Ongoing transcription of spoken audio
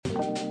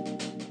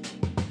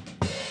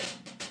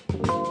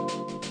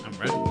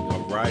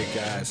right,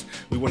 guys.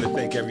 We want to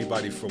thank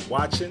everybody for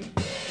watching,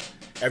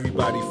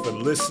 everybody for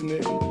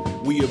listening.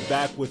 We are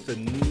back with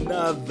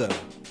another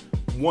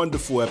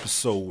wonderful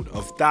episode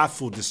of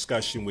thoughtful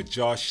discussion with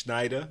Josh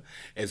Schneider,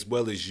 as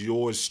well as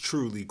yours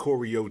truly,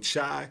 Corey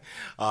Ochai.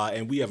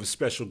 And we have a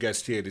special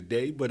guest here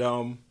today. But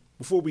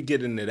before we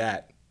get into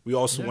that, we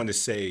also want to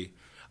say,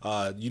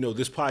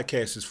 this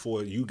podcast is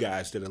for you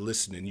guys that are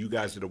listening, you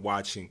guys that are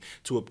watching,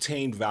 to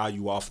obtain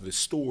value off of the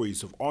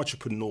stories of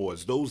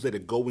entrepreneurs, those that are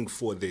going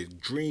for their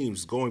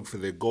dreams, going for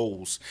their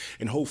goals,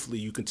 and hopefully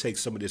you can take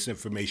some of this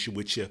information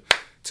with you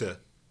to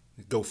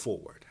go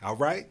forward. All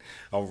right?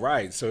 All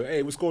right. So,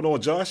 hey, what's going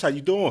on, Josh? How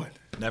you doing?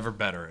 Never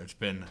better. It's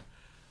been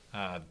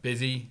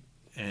busy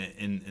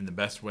in the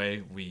best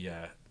way. We've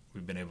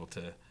been able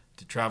to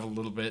travel a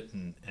little bit,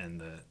 and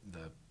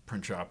the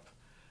print shop,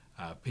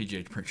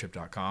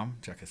 pghprintship.com.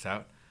 Check us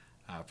out.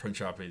 Print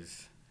shop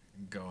is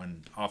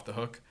going off the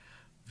hook,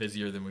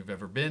 busier than we've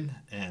ever been,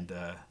 and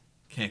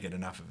can't get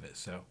enough of it.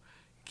 So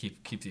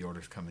keep the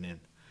orders coming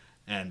in.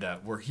 And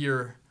we're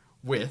here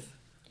with...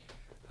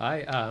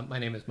 Hi, my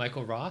name is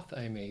Michael Roth.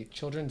 I'm a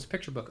children's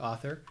picture book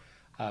author.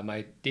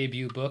 My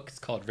debut book is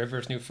called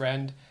River's New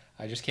Friend.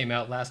 I just came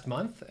out last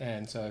month,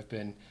 and so I've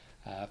been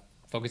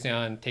focusing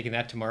on taking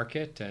that to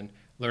market and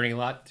learning a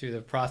lot through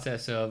the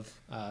process of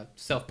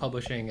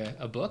self-publishing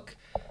a book.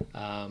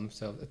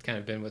 So it's kind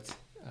of been what's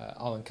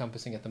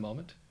all-encompassing at the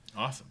moment.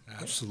 Awesome.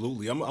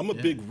 Absolutely. I'm a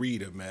big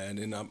reader, man,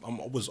 and I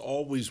was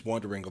always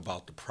wondering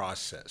about the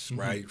process,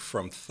 right?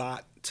 From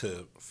thought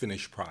to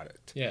finished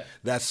product. Yeah.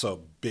 That's a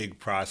big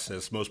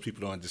process. Most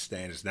people don't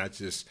understand. It's not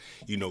just,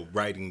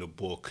 writing the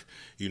book,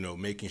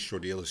 making sure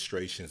the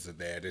illustrations are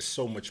there. There's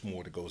so much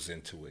more that goes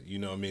into it. You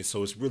know what I mean?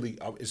 So it's really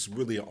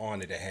an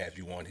honor to have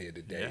you on here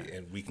today,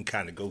 and we can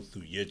kind of go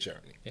through your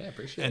journey. Yeah,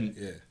 appreciate it.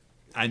 Yeah.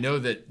 I know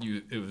that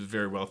it was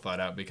very well thought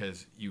out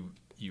because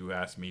you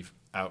asked me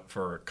out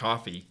for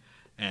coffee,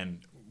 and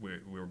we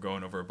were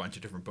going over a bunch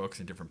of different books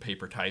and different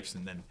paper types,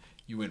 and then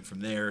you went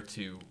from there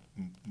to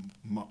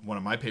one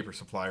of my paper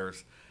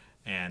suppliers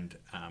and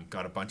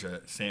got a bunch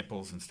of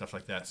samples and stuff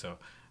like that, so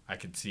I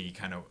could see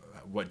kind of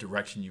what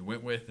direction you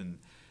went with, and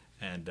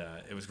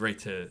it was great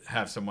to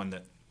have someone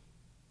that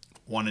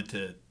wanted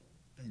to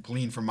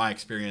glean from my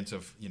experience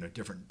of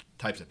different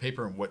types of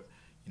paper and what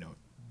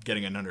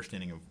getting an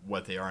understanding of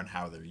what they are and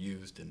how they're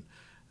used and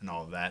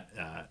all of that.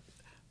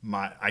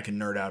 I can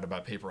nerd out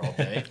about paper all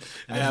day,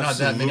 and there's not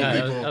that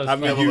many people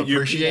able to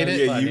appreciate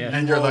it.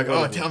 And you're like,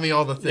 "Oh, tell me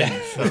all the things."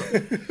 Yeah. So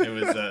it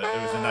was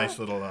a nice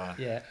little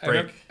break.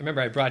 I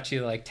remember I brought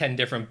you like 10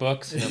 different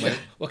books, and I'm like,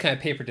 "What kind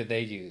of paper did they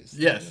use?"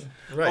 Yes,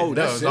 right. Oh,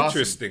 that's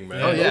interesting, awesome.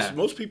 man. Oh, yeah.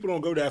 Most people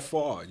don't go that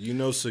far,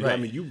 So right. I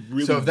mean, you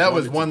really. So if that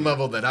was one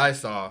level that I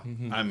saw,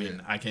 I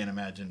mean, I can't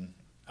imagine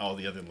all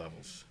the other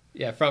levels.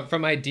 Yeah,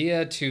 from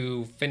idea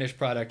to finished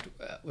product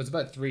was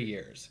about 3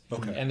 years.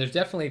 Okay. And there's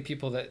definitely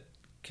people that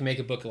can make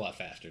a book a lot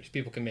faster.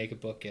 People can make a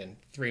book in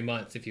 3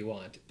 months if you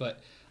want.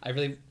 But I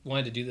really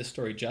wanted to do this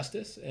story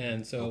justice,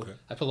 and so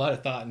I put a lot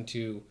of thought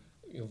into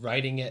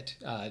writing it.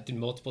 Did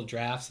multiple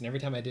drafts, and every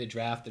time I did a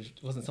draft, there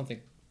wasn't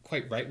something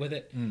quite right with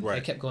it. Right. I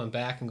kept going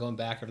back and going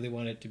back. I really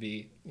wanted it to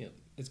be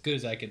as good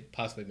as I could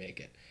possibly make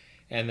it.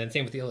 And then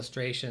same with the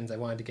illustrations. I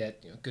wanted to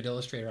get a good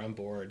illustrator on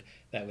board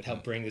that would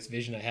help bring this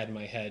vision I had in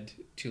my head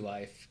to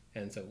life.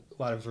 And so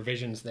a lot of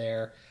revisions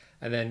there.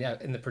 And then,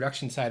 in the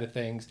production side of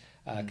things,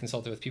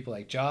 consulted with people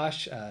like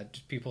Josh,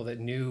 just people that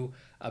knew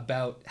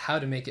about how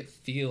to make it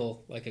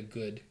feel like a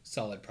good,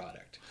 solid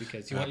product.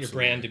 Because you want your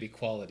brand to be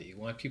quality. You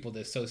want people to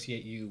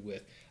associate you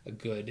with a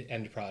good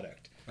end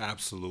product.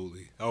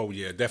 Absolutely. Oh,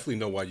 yeah. Definitely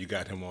know why you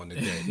got him on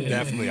today.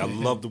 Definitely. I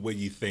love the way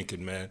you're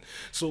thinking, man.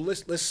 So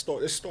let's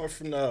start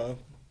from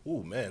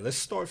let's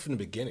start from the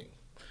beginning.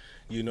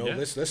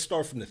 Let's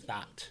start from the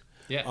thought.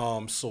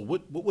 Yeah. So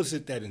what was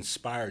it that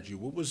inspired you?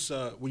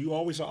 Were you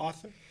always an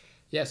author?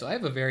 Yeah, so I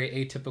have a very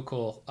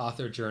atypical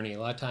author journey. A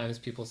lot of times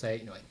people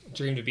say, I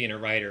dreamed of being a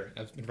writer.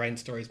 I've been writing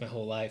stories my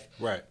whole life.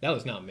 Right. That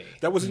was not me.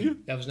 That wasn't you?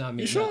 That was not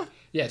me. You sure? No.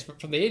 Yes,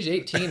 from the age of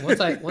 18, once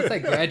I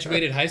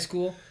graduated high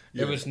school,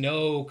 there was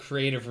no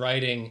creative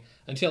writing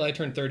until I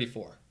turned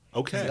 34.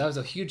 Okay. So that was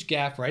a huge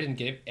gap where I didn't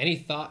give any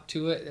thought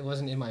to it. It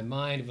wasn't in my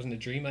mind. It wasn't a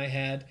dream I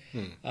had.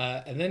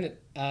 And then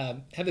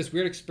had this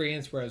weird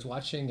experience where I was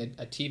watching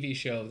a TV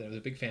show that I was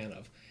a big fan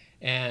of.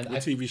 And what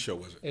TV show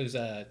was it?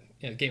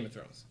 It was Game of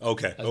Thrones.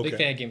 Okay. I was a big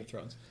fan of Game of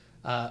Thrones.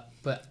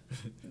 But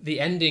the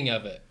ending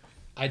of it,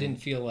 I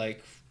didn't feel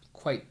like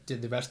quite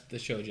did the rest of the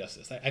show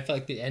justice. I felt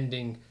like the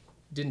ending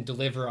didn't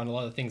deliver on a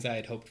lot of the things I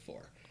had hoped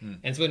for.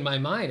 And so in my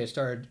mind, I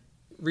started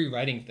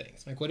rewriting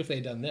things. Like, what if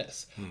they'd done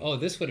this? Oh,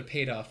 this would have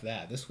paid off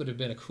that. This would have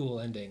been a cool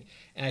ending.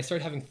 And I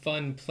started having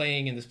fun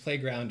playing in this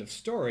playground of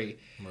story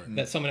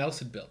that someone else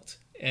had built.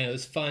 And it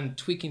was fun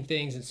tweaking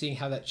things and seeing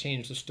how that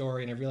changed the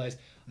story. And I realized,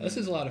 this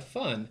is a lot of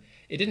fun.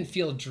 It didn't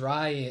feel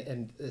dry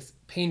and this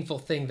painful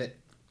thing that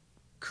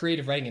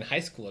creative writing in high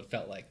school had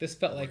felt like. This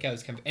felt like I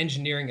was kind of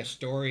engineering a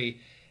story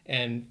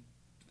and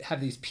have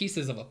these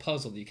pieces of a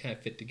puzzle that you kind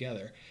of fit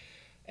together.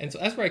 And so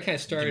that's where I kind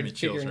of started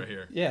figuring. Right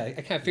here. Yeah,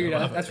 I kind of figured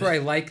out that's where I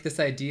like this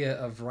idea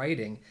of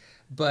writing.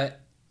 But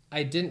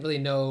I didn't really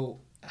know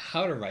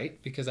how to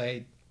write because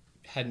I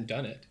hadn't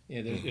done it.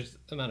 You know, there's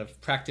an amount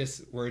of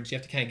practice words you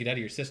have to kind of get out of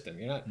your system.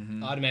 You're not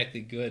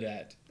automatically good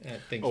at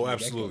things. Oh,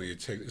 absolutely.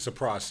 It's a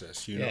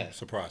process, you know. Yeah.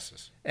 It's a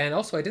process. And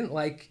also, I didn't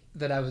like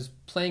that I was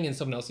playing in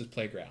someone else's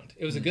playground.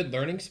 It was a good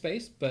learning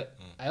space, but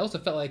I also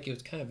felt like it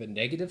was kind of a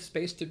negative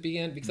space to be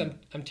in because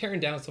I'm tearing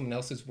down someone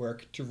else's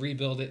work to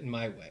rebuild it in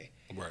my way.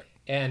 Right.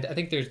 And I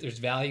think there's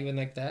value in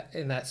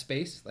that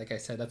space. Like I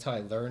said, that's how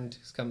I learned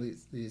some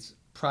of these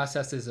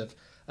processes of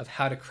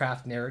how to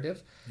craft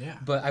narrative. Yeah.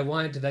 But I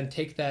wanted to then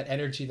take that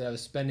energy that I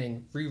was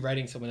spending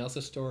rewriting someone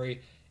else's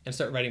story and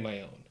start writing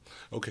my own.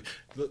 Okay.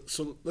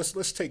 So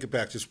let's take it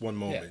back just one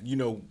moment. Yeah. You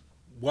know,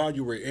 while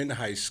you were in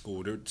high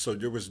school,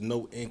 there was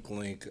no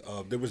inkling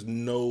of, there was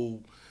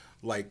no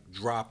like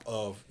drop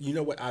of, you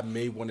know what, I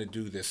may want to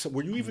do this. So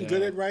were you even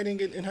good at writing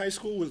in high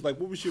school? What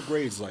was your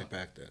grades like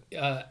back then?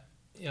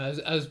 You know,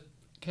 I was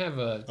kind of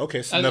a...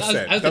 Okay, so enough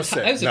said.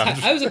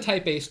 I was a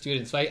type A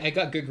student, so I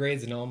got good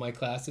grades in all my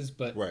classes,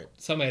 but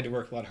some I had to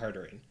work a lot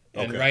harder in.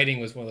 And writing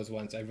was one of those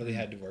ones I really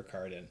had to work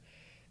hard in.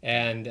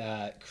 And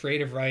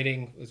creative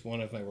writing was one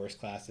of my worst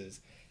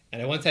classes.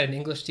 And I once had an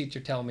English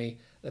teacher tell me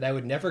that I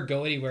would never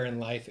go anywhere in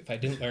life if I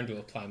didn't learn to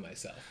apply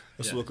myself.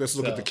 Let's look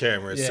at the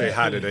camera and say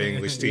hi to the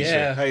English teacher.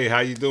 Yeah. Hey, how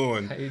you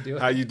doing?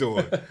 How you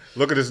doing?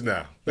 Look at us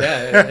now.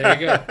 Yeah, there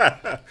you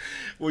go.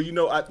 Well, you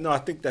know, I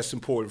think that's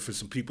important for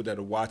some people that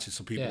are watching,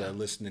 some people that are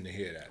listening to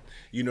hear that.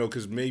 You know,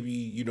 because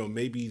maybe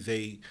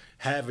they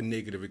have a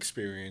negative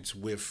experience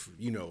with,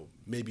 you know,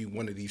 maybe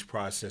one of these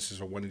processes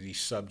or one of these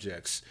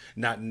subjects,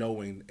 not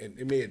knowing, and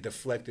it may have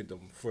deflected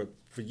them for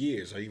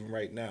years or even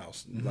right now.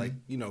 Like,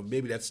 you know,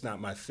 maybe that's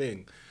not my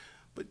thing.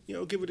 But, you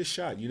know, give it a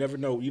shot. You never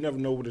know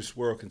where this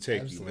world can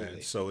take you, man.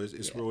 So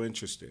it's real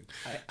interesting.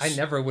 I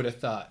never would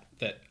have thought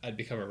that I'd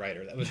become a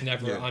writer. That was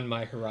never on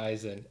my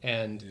horizon.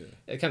 And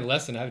the kind of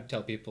lesson I would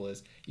tell people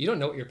is you don't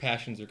know what your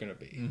passions are going to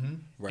be.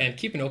 Right. And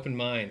keep an open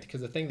mind, because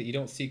the thing that you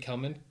don't see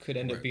coming could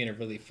end up being a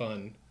really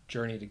fun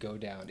journey to go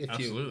down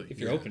if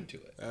you're open to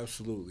it.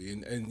 Absolutely.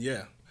 And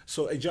yeah.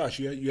 So, hey, Josh,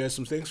 you had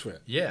some things for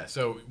it. Yeah.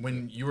 So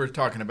when you were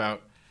talking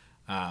about,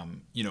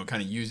 you know,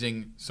 kind of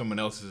using someone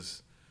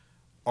else's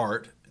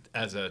art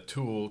as a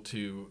tool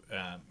to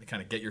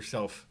kind of get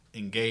yourself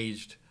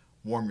engaged,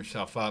 warm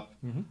yourself up,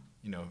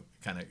 you know,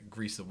 kind of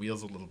grease the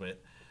wheels a little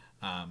bit.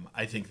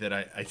 I think that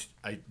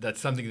I that's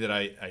something that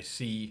I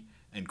see,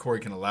 and Corey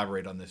can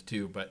elaborate on this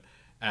too, but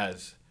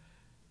as,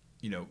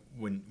 you know,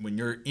 when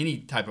you're any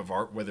type of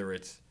art, whether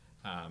it's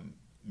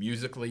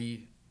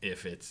musically,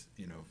 if it's,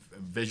 you know,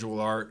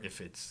 visual art, if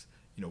it's,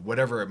 you know,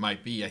 whatever it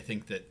might be, I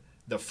think that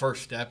the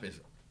first step is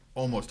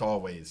almost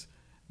always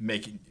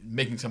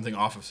making something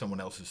off of someone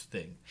else's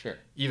thing. Sure.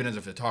 Even as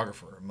a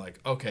photographer, I'm like,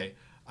 okay,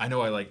 I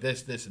know I like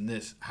this, and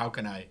this. How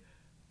can I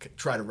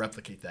try to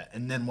replicate that?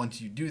 And then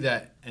once you do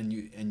that and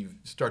you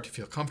start to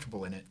feel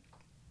comfortable in it,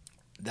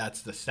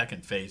 that's the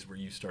second phase where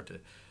you start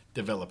to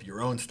develop your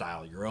own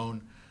style, your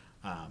own,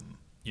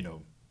 you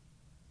know,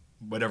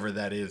 whatever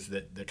that is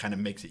that kind of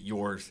makes it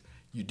yours.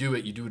 You do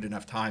it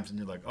enough times, and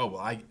you're like, oh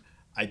well,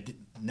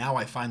 now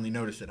I finally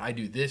notice that I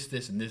do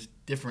this, and this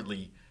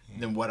differently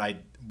than what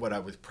I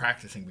was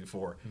practicing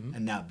before,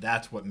 and now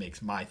that's what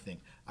makes my thing.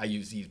 I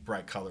use these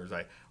bright colors,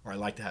 or I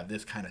like to have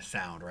this kind of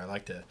sound, or I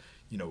like to,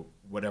 you know,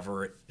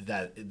 whatever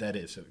that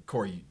is. So,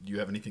 Corey, do you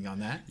have anything on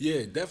that?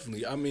 Yeah,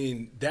 definitely. I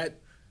mean, that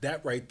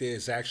right there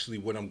is actually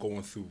what I'm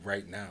going through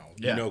right now.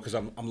 You know, because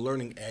I'm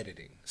learning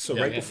editing. So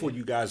before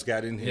you guys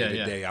got in here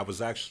today, I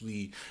was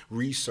actually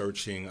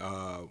researching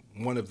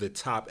one of the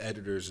top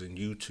editors in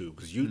YouTube,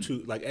 because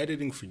YouTube, like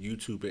editing for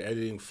YouTube and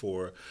editing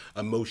for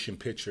a motion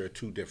picture are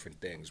two different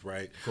things,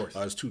 right? Of course.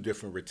 It's two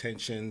different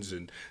retentions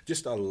and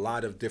just a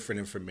lot of different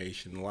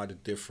information, a lot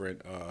of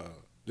different.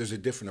 There's a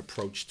different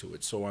approach to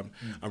it. So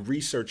I'm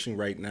researching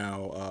right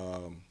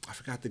now. I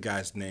forgot the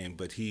guy's name,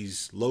 but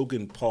he's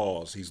Logan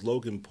Paul's. He's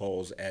Logan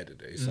Paul's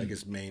editor. It's like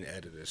his main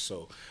editor.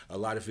 So a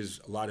lot of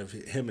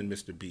him and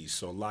Mr. Beast.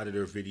 So a lot of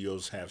their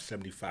videos have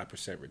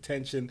 75%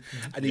 retention.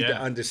 I need to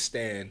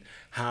understand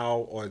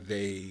how are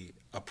they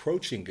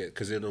approaching it,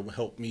 because it'll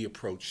help me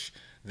approach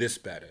this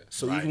better.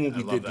 So even when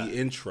we did the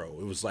intro,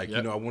 it was like,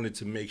 you know, I wanted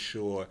to make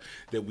sure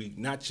that we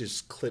not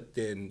just clipped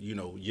in, you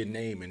know, your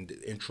name and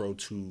the intro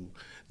to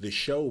the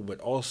show, but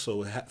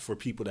also for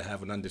people to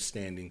have an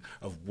understanding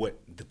of what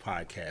the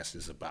podcast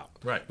is about,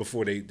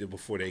 before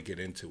they get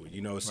into it.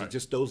 You know, so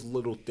just those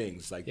little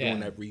things, like doing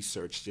that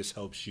research, just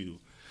helps you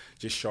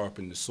just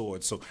sharpen the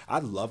sword. So I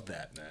love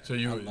that, man. So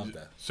I love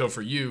that. So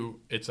for you,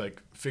 it's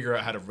like figure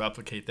out how to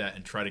replicate that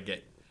and try to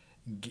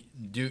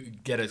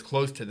get as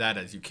close to that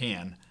as you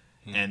can.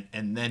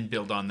 And then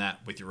build on that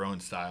with your own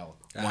style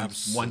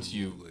once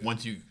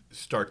you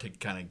start to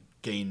kind of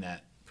gain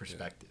that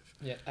perspective.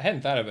 Yeah, I hadn't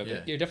thought of it,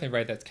 but you're definitely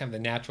right. That's kind of the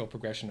natural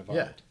progression of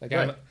art. Like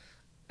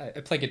I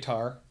play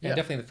guitar, and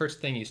definitely the first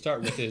thing you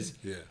start with is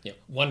you know,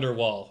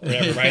 Wonderwall, or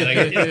whatever, right?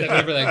 Like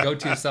whatever that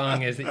go-to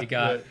song is that you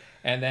got,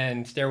 and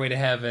then Stairway to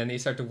Heaven. You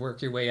start to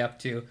work your way up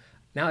to.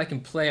 Now I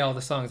can play all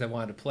the songs I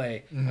wanted to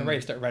play. I'm ready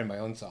to start writing my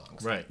own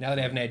songs. Right. Now that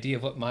I have an idea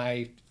of what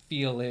my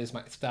feel is,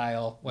 my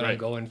style, what I'm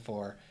going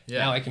for.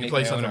 Yeah. Now I can you make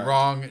play my own something art.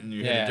 wrong and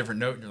you hit a different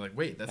note and you're like,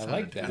 wait, that's not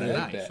like that. nice. I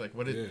like that. Like,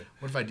 what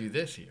if I do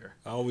this here?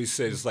 I always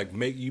say it's like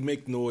you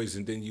make noise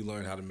and then you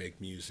learn how to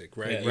make music,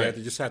 right? Yeah.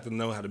 You have to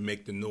know how to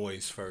make the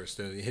noise first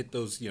and hit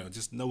those,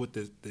 just know what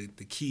the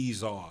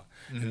keys are,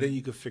 and then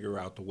you can figure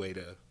out the way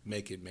to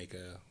make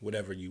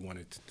whatever you want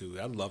it to do.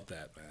 I love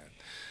that, man.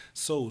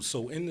 So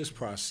in this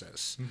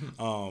process,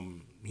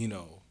 when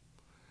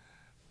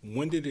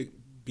did it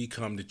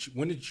become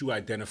when did you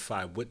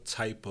identify what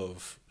type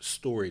of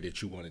story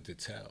that you wanted to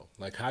tell?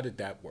 Like, how did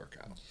that work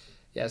out?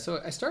 Yeah,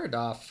 so I started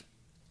off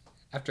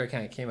after I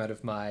kind of came out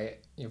of my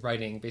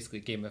writing, basically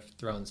Game of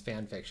Thrones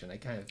fan fiction. I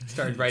kind of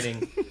started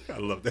writing. I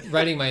love that.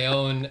 Writing my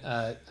own.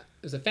 It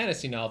was a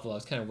fantasy novel I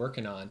was kind of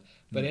working on,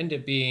 but it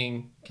ended up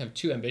being kind of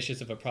too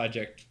ambitious of a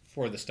project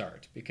for the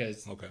start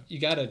because you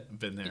gotta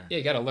been there. Yeah,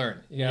 you gotta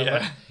learn. Learn.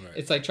 Right.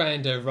 It's like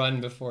trying to run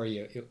before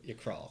you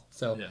crawl.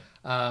 So.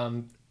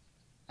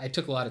 I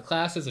took a lot of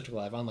classes. I took a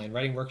lot of online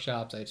writing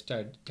workshops. I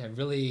started kind of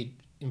really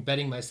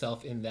embedding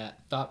myself in that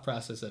thought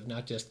process of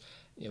not just,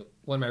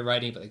 what am I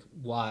writing, but like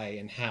why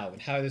and how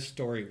does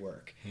story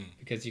work?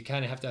 Because you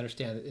kind of have to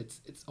understand that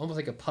it's almost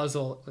like a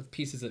puzzle with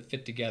pieces that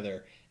fit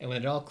together. And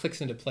when it all clicks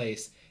into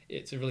place,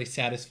 it's a really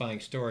satisfying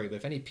story. But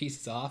if any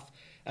piece is off,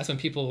 that's when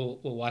people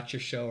will watch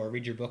your show or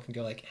read your book and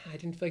go like, I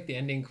didn't feel like the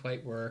ending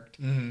quite worked.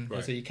 Right.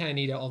 And so you kind of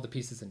need all the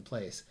pieces in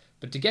place.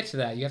 But to get to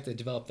that, you have to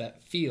develop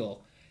that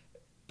feel,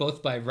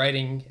 both by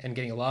writing and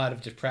getting a lot of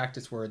just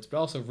practice words, but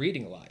also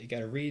reading a lot. You got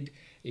to read.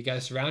 You got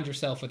to surround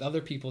yourself with other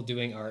people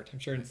doing art. I'm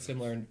sure it's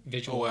similar in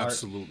visual art. Oh,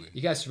 absolutely.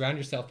 You got to surround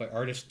yourself by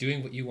artists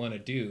doing what you want to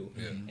do,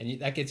 and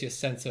that gives you a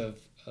sense of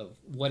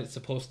what it's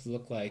supposed to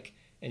look like,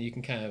 and you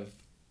can kind of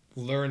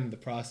learn the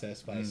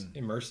process by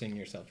immersing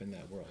yourself in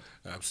that world.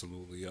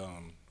 Absolutely.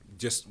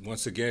 Just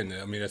once again,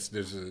 I mean,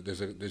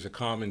 there's a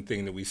common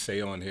thing that we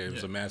say on here. It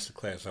was a master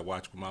class I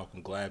watched with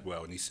Malcolm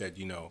Gladwell, and he said,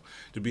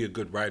 to be a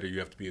good writer, you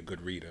have to be a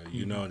good reader.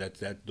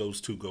 That those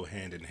two go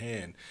hand in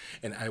hand.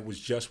 And I was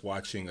just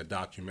watching a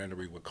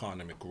documentary with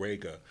Conor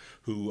McGregor,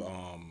 who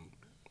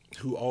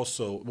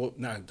also, well,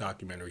 not a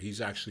documentary. He's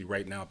actually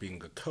right now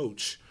being a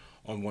coach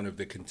on one of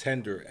the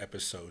Contender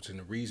episodes, and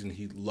the reason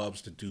he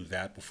loves to do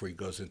that before he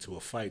goes into a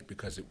fight,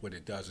 because what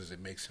it does is it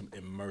makes him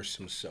immerse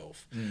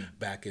himself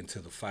back into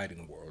the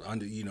fighting world. I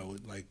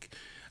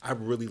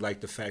really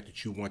like the fact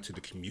that you went to the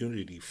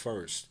community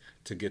first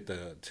to get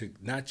to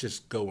not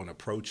just go and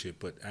approach it,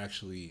 but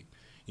actually,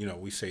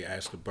 we say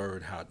ask the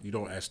bird how, you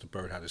don't ask the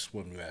bird how to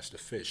swim, you ask the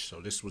fish. So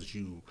this was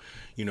you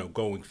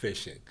going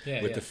fishing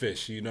with the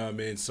fish, you know what I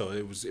mean? So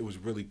it was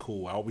really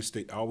cool. I always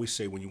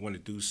say when you want to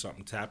do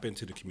something, tap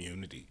into the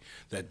community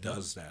that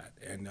does that,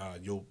 and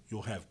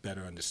you'll have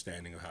better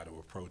understanding of how to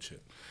approach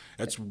it.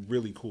 That's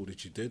really cool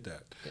that you did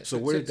that. Yeah, so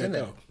where did that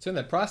go? So in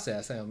that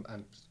process, I'm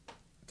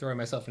throwing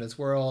myself in this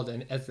world,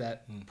 and as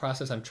that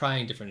process, I'm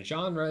trying different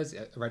genres.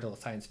 I write a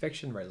little science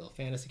fiction, write a little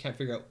fantasy, kind of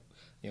figure out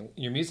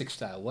your music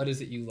style. What is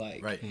it you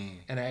like? Right.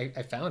 And I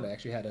found I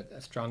actually had a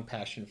strong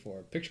passion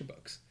for picture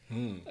books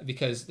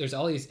because there's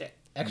all these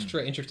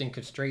extra interesting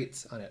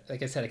constraints on it.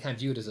 Like I said, I kind of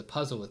view it as a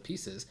puzzle with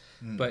pieces,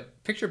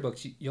 but picture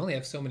books, you only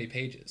have so many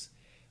pages.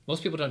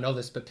 Most people don't know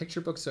this, but picture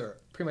books are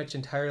pretty much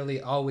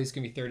entirely always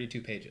going to be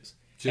 32 pages.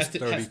 Just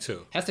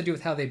 32. Has to do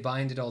with how they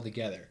bind it all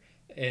together.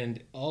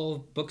 And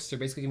all books are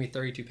basically going to be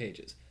 32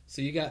 pages.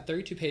 So you got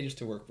 32 pages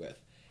to work with.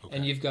 Okay.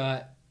 And you've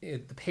got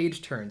the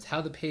page turns.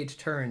 How the page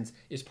turns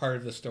is part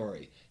of the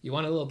story. You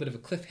want a little bit of a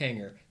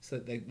cliffhanger so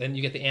that then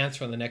you get the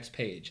answer on the next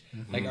page.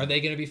 Like, are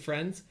they going to be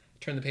friends?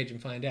 Turn the page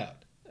and find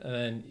out. And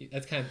then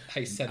that's kind of how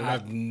you set it up.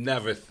 I've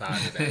never thought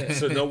of that.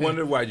 So no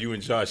wonder why you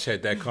and Josh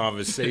had that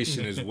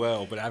conversation as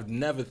well. But I've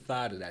never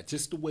thought of that.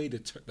 Just the way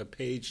the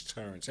page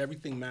turns.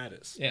 Everything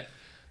matters. Yeah.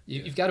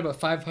 You've got about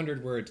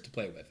 500 words to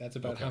play with. That's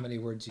about how many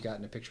words you got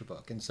in a picture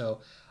book. And so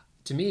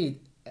to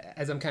me,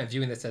 as I'm kind of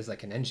viewing this as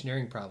like an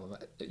engineering problem,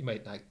 you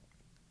might not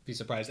be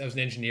surprised. I was an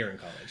engineer in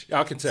college.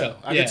 I can tell.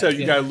 I can tell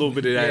you got a little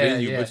bit of that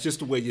in you, but just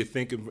the way your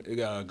thinking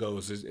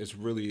goes, it's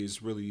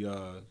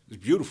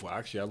beautiful.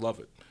 Actually, I love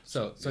it.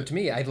 So to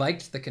me, I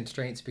liked the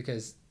constraints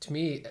because to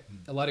me,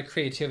 a lot of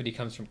creativity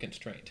comes from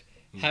constraint.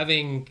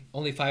 Having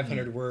only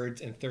 500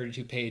 words and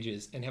 32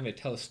 pages and having to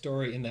tell a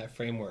story in that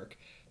framework,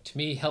 to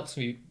me, helps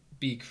me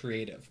be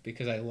creative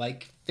because I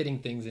like fitting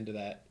things into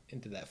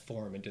that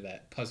form, into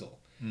that puzzle.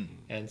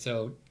 And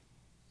so,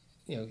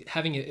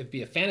 having it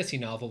be a fantasy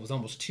novel was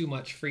almost too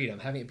much freedom.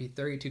 Having it be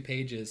 32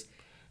 pages,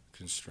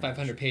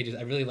 500 pages,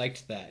 I really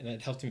liked that, and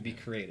it helped me be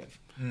creative.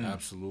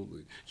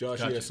 Absolutely. Josh,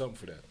 you had something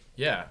for that?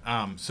 Yeah.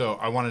 So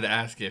I wanted to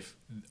ask if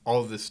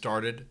all of this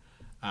started,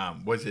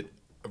 was it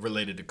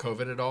related to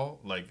COVID at all?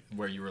 Like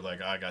where you were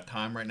like, I got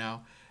time right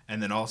now?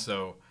 And then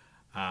also,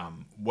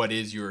 what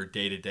is your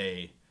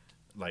day-to-day,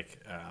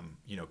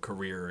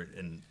 career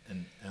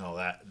and all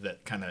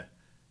that kind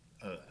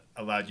of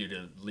allowed you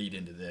to lead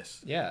into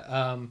this?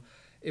 Yeah.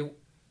 It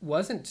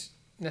wasn't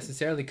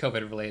necessarily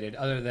COVID related,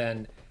 other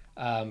than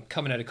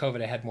coming out of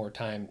COVID, I had more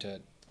time to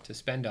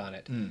spend on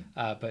it.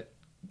 But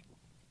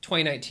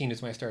 2019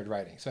 is when I started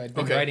writing. So I'd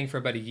been Okay. writing for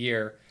about a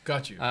year.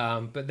 Got you.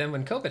 But then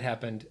when COVID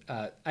happened,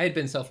 I had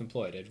been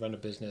self-employed. I'd run a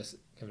business,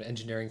 kind of an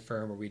engineering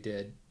firm where we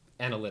did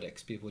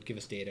analytics. People would give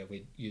us data.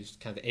 We used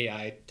kind of the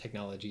AI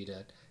technology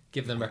to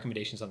give them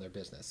recommendations on their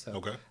business. So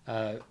Okay.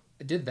 I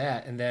did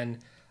that. And then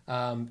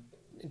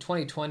in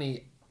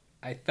 2020,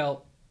 I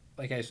felt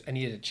like I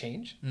needed a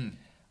change.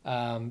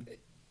 I'd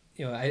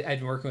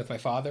been working with my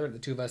father. The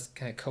two of us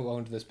kind of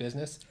co-owned this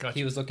business. Gotcha.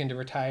 He was looking to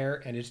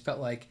retire, and it just felt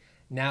like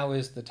now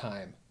is the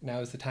time.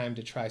 Now is the time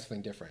to try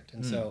something different.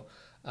 And so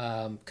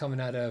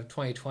coming out of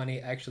 2020,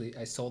 actually,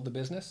 I sold the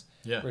business,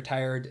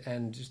 retired,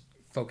 and just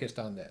focused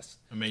on this.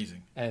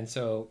 Amazing. And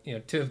so,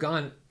 to have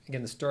gone,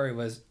 again, the story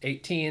was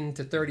 18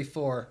 to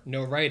 34,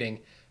 no writing.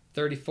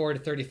 34 to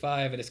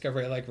 35, I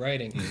discovered I like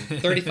writing.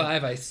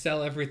 35, I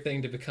sell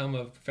everything to become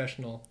a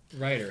professional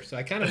writer. So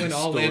I kind of went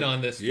all in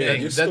on this Yeah,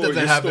 thing. your That story,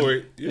 doesn't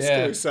happen. Your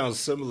story sounds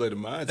similar to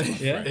mine. To be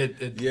Yeah.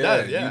 frank. It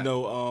does,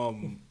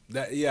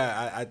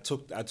 yeah. I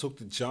took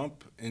the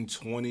jump in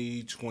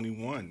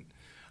 2021.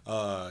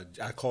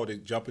 I called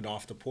it jumping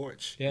off the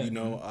porch. Yeah.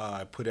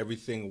 I put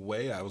everything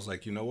away. I was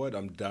like, you know what?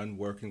 I'm done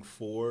working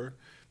for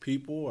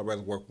people. I'd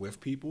rather work with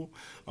people.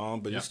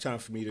 But it's time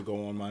for me to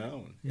go on my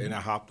own. And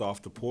I hopped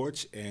off the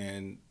porch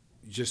and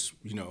just,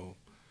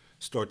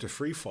 start to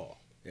free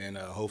fall. And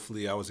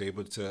hopefully I was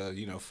able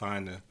to,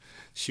 find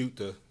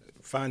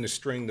the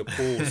string to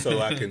pull so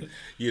I can,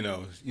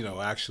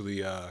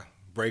 actually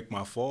break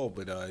my fall,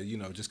 but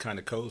just kind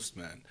of coast,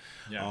 man.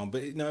 Yeah.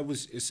 But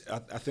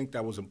I think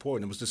that was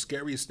important. It was the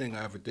scariest thing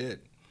I ever did.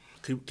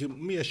 Let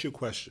me ask you a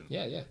question.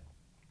 Yeah.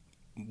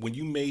 When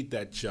you made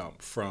that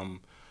jump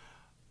from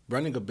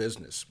running a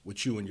business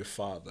with you and your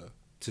father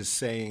to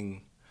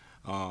saying,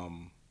 all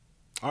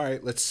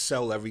right, let's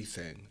sell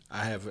everything.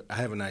 I have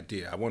an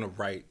idea. I want to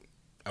write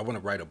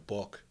a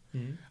book,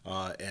 and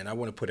I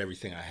want to put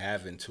everything I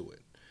have into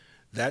it.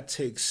 That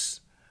takes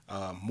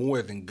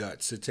more than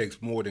guts. It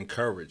takes more than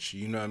courage.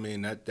 You know what I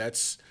mean?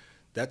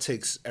 That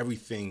takes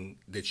everything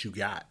that you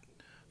got.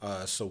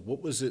 So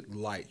what was it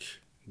like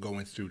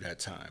going through that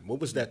time? What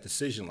was that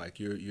decision like?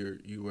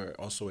 You were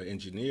also an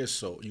engineer,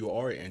 so you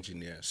are an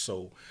engineer.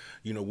 So,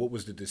 what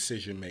was the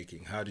decision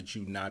making? How did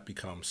you not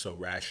become so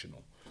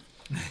rational?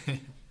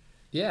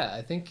 Yeah,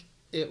 I think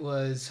it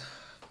was,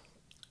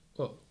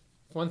 well,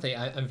 one thing,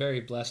 I'm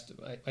very blessed.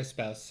 My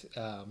spouse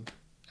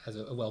has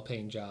a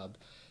well-paying job.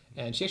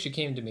 And she actually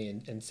came to me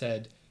and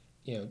said,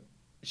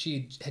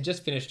 she had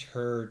just finished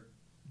her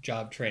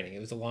job training. It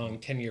was a long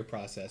 10-year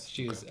process.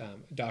 She was a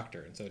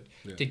doctor. And so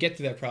to get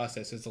through that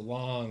process, it's a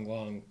long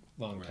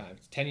time.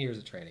 It's 10 years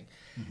of training.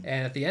 Mm-hmm.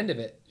 And at the end of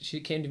it, she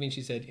came to me and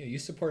she said, you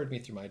supported me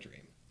through my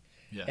dream.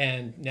 Yeah.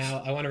 And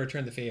now I want to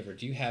return the favor.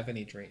 Do you have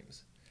any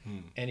dreams?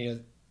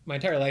 And, my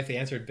entire life, the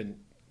answer had been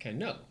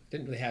kind of no.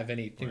 Didn't really have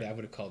anything that I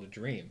would have called a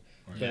dream.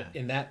 Right. But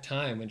in that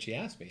time when she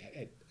asked me,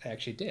 I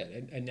actually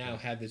did. I now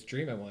had this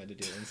dream I wanted to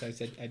do. And so I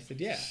said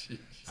yeah.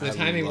 So the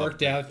timing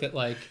worked out that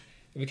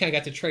we kind of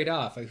got to trade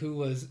off. Like who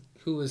was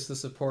the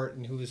support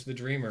and who was the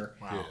dreamer.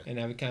 Wow. And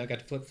now we kind of got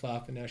to flip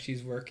flop, and now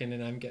she's working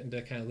and I'm getting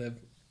to kind of live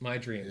my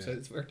dream. Yeah. So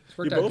it's worked out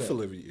good. You're both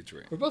living your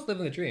dream. We're both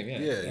living the dream, yeah.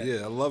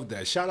 Yeah, I love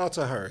that. Shout out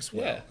to her as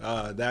well.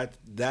 Yeah.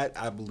 That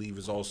I believe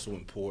is also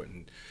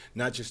important,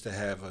 not just to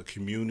have a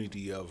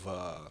community of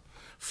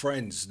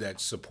friends that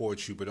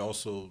support you, but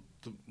also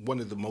one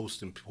of the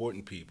most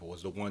important people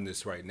is the one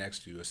that's right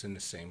next to you. It's in the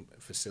same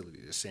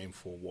facility, the same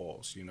four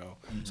walls,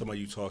 somebody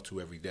you talk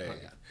to every day. Oh,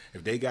 yeah.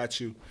 If they got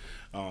you...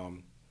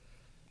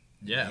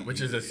 which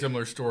is a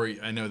similar story.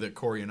 I know that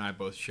Corey and I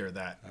both share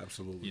that.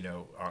 Absolutely.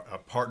 A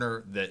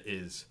partner that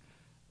is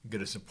going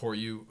to support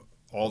you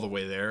all the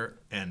way there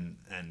and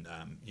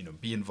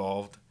be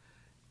involved.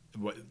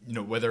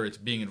 Whether it's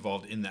being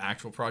involved in the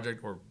actual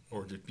project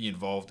or just be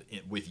involved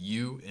with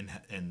you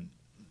and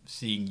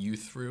seeing you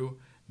through,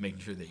 making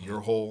sure that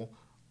you're whole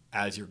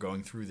as you're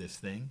going through this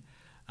thing,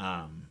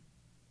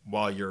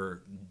 while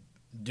you're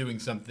doing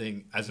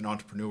something as an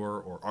entrepreneur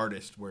or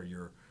artist where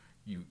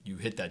you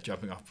hit that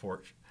jumping off the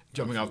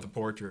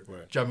porch or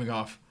jumping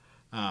off,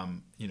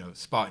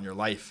 spot in your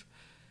life.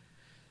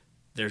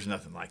 There's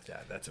nothing like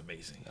that. That's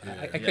amazing.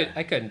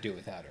 I couldn't do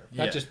without her.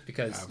 Not just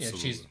because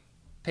she's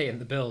paying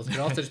the bills, but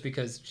also just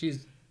because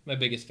she's my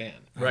biggest fan.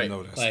 Right. I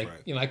know that's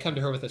right. I come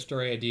to her with a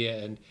story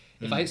idea, and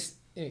if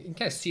you can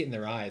kind of see it in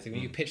their eyes. Like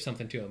when you pitch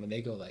something to them, and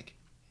they go like,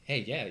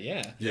 "Hey,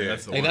 yeah."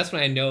 That's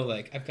when I know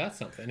I've got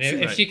something.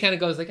 And if she kind of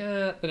goes like,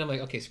 then I'm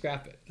like, okay,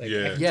 scrap it.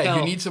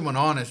 You need someone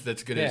honest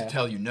that's going to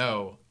tell you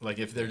no. Like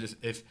if they're just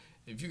if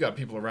you got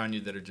people around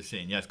you that are just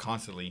saying yes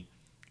constantly,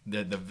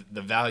 the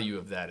value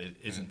of that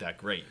isn't that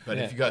great. But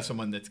if you got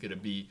someone that's going to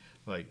be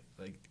like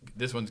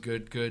this one's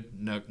good,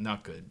 no,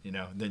 not good,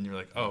 then you're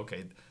like, oh,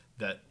 okay,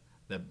 that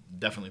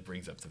definitely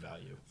brings up the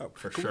value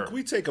for sure. Can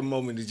we take a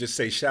moment to just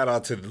say shout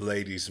out to the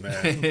ladies,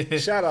 man?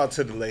 Shout out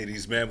to the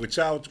ladies, man.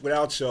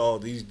 Without y'all,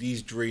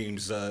 these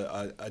dreams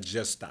are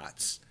just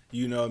thoughts.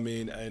 You know what I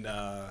mean? And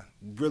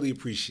really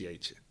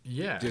appreciate you.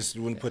 Yeah. Just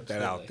wouldn't put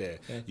that out there.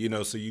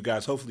 Yeah. So you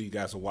guys, hopefully you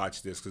guys will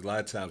watch this, because a lot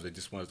of times they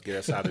just want to get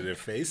us out of their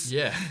face.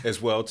 Yeah.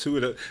 As well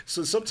too.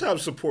 So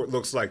sometimes support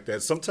looks like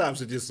that.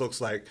 Sometimes it just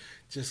looks like,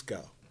 just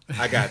go.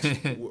 I got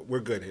you.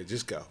 We're good here.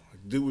 Just go.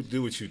 Do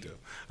what you do.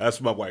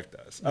 That's what my wife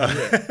does.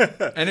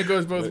 And it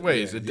goes both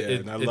ways.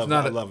 And I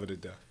love it to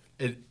death.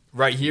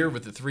 Right here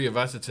with the three of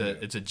us,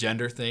 it's a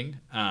gender thing,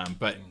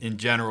 but in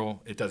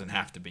general, it doesn't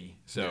have to be.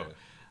 So,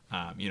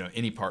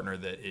 any partner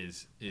that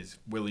is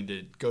willing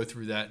to go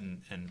through that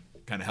and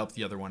kind of help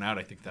the other one out,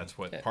 I think that's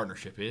what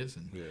partnership is.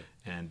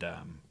 And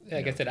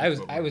like I said,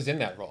 I was in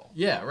that role.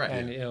 Yeah, right.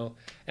 And and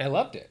I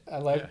loved it. I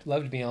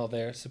loved being able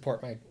to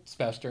support my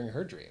spouse during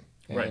her dream.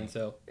 And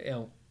so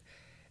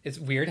it's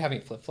weird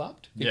having flip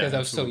flopped, because I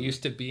was so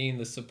used to being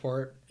the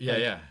support.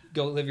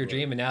 Go live your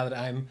dream, and now that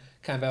I'm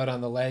kind of out on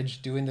the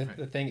ledge doing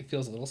the thing, it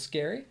feels a little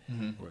scary.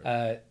 Mm-hmm.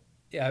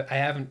 I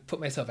haven't put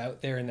myself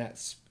out there in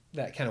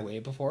that kind of way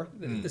before.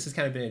 This has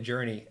kind of been a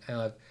journey.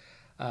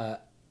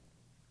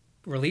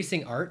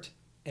 Releasing art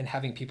and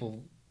having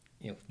people,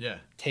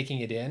 taking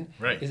it in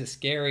is a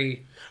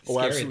scary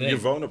absolutely. thing. You're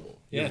vulnerable.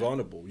 Yeah. You're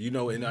vulnerable.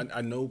 And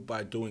I know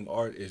by doing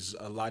art is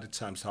a lot of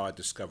times how I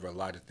discover a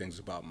lot of things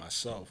about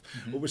myself.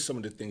 Mm-hmm. What were some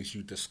of the things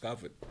you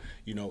discovered,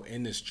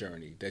 in this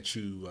journey that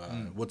you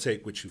will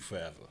take with you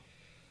forever?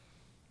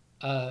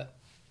 I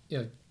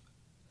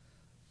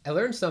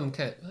learned some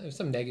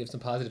negative, some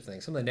positive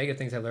things. Some of the negative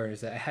things I learned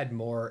is that I had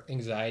more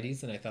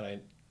anxieties than I thought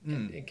I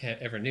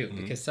ever knew,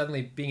 because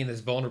suddenly being in this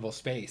vulnerable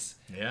space,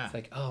 it's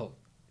like, oh,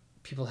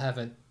 people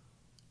haven't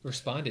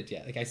responded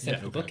yet. Like I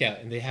sent the book out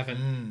and they haven't.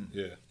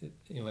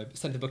 I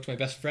sent the book to my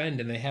best friend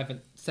and they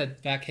haven't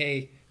said back,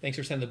 "Hey, thanks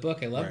for sending the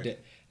book. I loved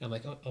it." And I'm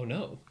like, oh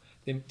no.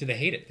 Do they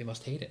hate it? They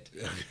must hate it.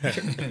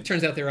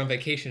 Turns out they were on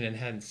vacation and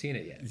hadn't seen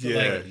it yet. So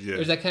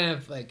there's that kind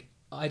of like,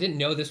 I didn't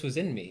know this was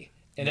in me.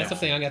 And that's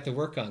something I got to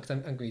work on, because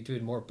I'm going to be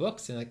doing more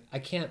books, and I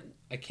can't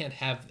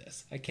have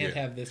this. I can't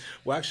have this.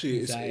 Well,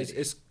 actually, anxiety.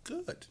 it's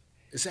good.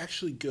 It's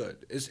actually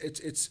good.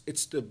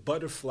 It's the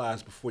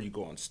butterflies before you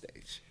go on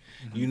stage.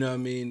 Mm-hmm. You know what I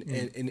mean?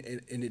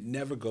 Mm-hmm. And it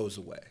never goes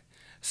away.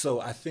 So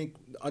I think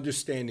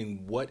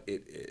understanding what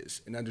it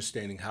is and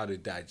understanding how to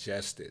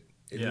digest it,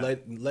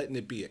 and letting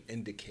it be an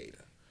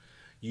indicator.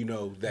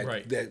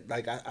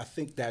 I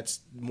think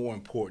that's more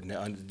important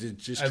than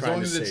just as trying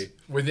long to as say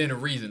it's within a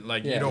reason.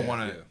 Like you don't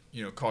want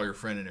to call your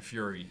friend in a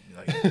fury,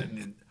 like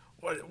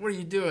what are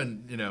you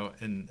doing,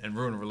 and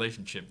ruin a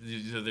relationship.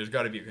 There's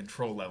got to be a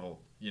control level,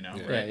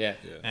 right? Yeah.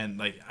 And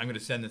like I'm going to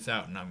send this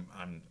out, and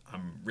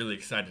I'm really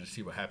excited to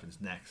see what happens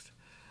next.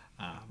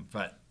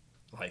 But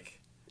like,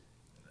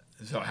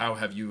 so how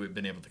have you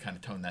been able to kind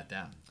of tone that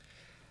down?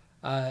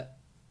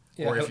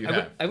 Or if you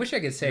have. I wish I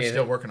could say you're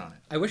still working on it.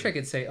 I wish I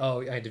could say,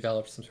 I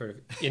developed some sort of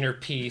inner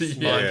peace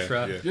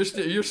mantra. Yeah.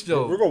 You're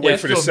still. We're gonna wait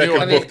for the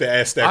second book to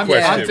ask that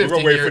question. We're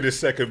gonna wait for the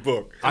second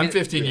book. I'm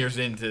 15 years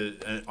into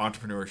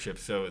entrepreneurship,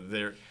 so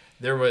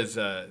there was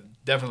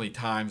definitely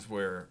times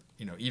where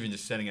even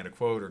just sending out a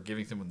quote or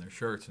giving someone their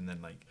shirts, and then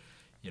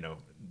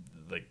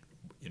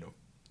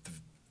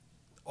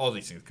all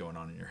these things going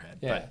on in your head.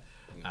 Yeah.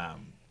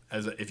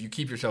 But if you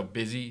keep yourself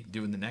busy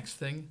doing the next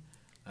thing.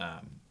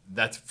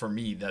 That's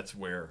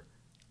where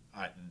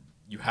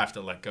you have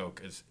to let go,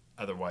 because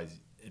otherwise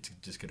it's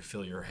just going to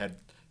fill your head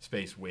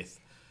space with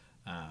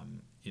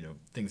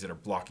things that are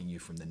blocking you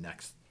from the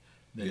next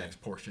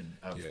portion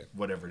of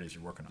whatever it is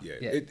you're working on.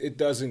 It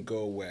doesn't go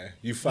away.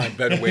 You find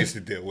better ways to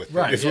deal with it.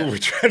 Right, That's what we're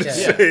trying to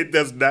say. It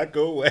does not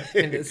go away.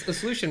 And the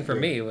solution for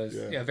me was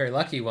a very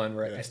lucky one,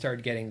 where I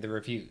started getting the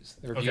reviews.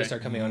 The reviews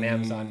started coming on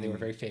Amazon. They were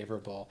very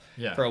favorable.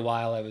 For a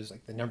while, I was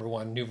like the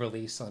 #1 new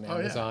release on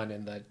Amazon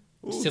in the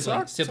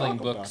sibling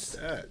books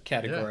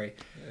category.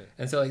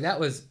 And so that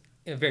was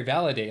very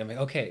validating. I'm like,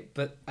 okay,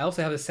 but I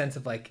also have a sense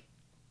of like,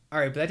 all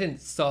right, but that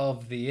didn't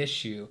solve the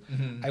issue.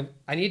 Mm-hmm.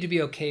 I need to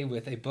be okay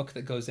with a book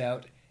that goes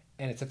out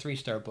and it's a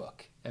 3-star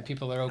book and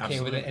people are okay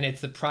with it, and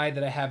it's the pride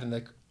that I have in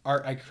the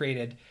art I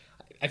created.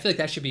 I feel like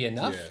that should be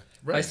enough.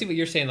 But I see what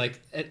you're saying,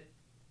 like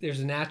there's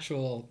a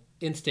natural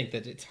instinct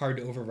that it's hard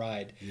to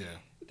override.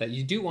 That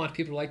you do want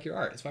people to like your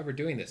art. That's why we're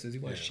doing this, is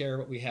you want to share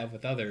what we have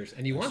with others,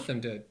 and you want them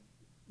to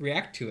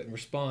react to it and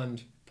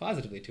respond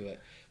positively to it.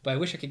 But I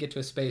wish I could get to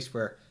a space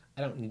where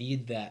I don't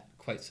need that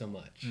quite so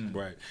much.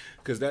 Right,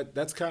 because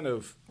that's kind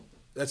of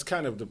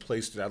the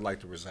place that I'd like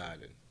to reside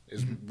in.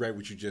 Is right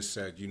what you just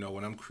said.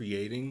 When I'm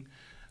creating,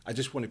 I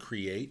just want to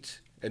create,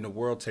 and the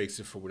world takes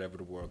it for whatever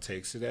the world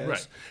takes it as.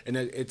 Right. And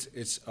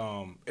it's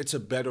a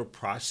better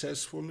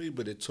process for me,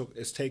 but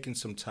it's taken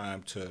some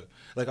time to,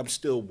 like, I'm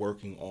still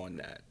working on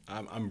that.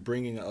 I'm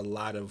bringing a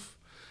lot of,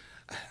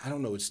 I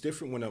don't know. It's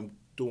different when I'm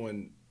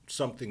doing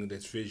something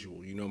that's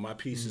visual. My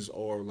pieces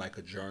are like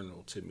a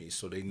journal to me,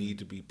 so they need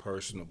to be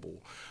personal,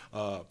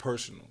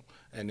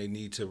 and they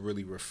need to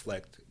really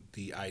reflect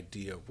the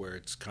idea of where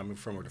it's coming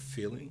from, or the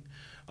feeling.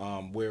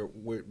 Where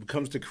it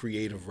comes to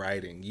creative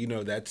writing,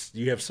 that's,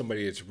 you have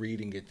somebody that's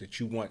reading it that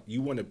you want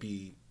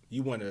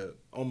to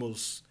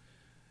almost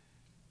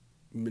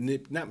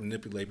not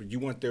manipulate, but you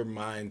want their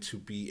mind to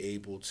be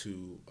able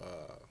to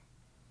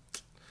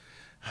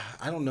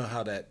I don't know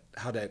how that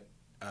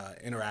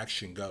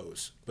interaction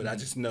goes, but I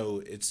just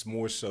know it's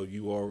more so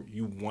you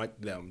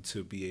want them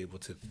to be able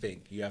to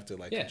think. You have to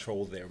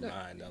control their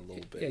mind a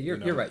little bit. Yeah,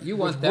 you're right. You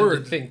want them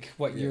to think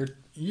what you're.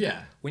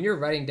 Yeah. When you're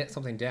writing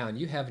something down,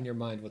 you have in your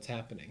mind what's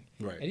happening,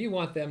 right? And you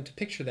want them to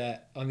picture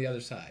that on the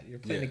other side. You're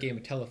playing a game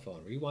of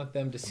telephone, where you want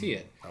them to see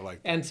it. I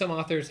like that. And some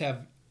authors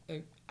have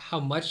how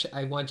much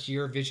I want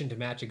your vision to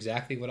match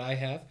exactly what I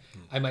have.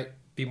 I might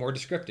be more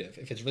descriptive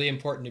if it's really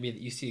important to me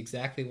that you see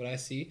exactly what I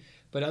see.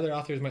 But other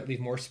authors might leave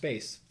more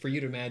space for you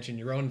to imagine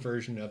your own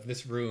version of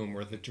this room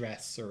or the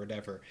dress or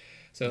whatever.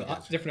 So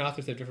different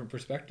authors have different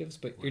perspectives,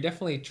 but you're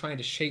definitely trying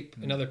to shape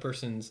another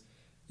person's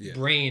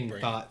brain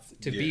thoughts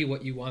to be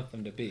what you want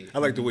them to be. I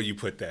like the way you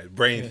put that.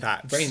 Brain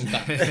thoughts. Brain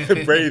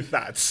thoughts. Brain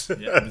thoughts.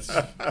 Yeah, it's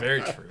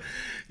very true.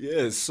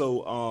 Yeah.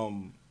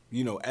 So,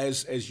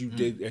 as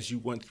you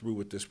went through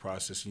with this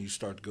process and you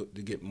start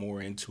to get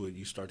more into it,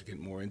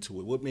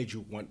 what made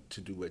you want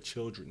to do a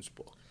children's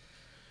book?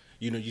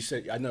 You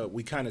said, I know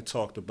we kind of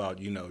talked about,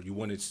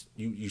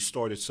 you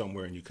started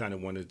somewhere and you kind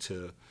of wanted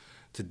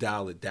to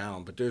dial it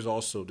down, but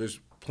there's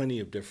plenty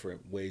of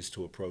different ways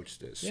to approach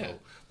this. Yeah.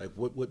 So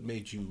what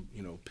made you,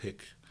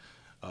 pick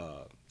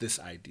this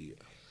idea?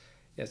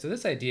 Yeah. So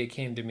this idea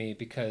came to me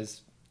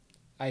because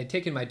I had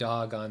taken my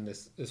dog on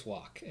this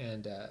walk,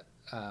 and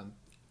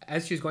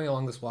as she was going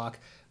along this walk,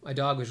 my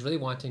dog was really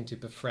wanting to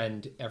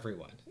befriend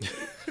everyone.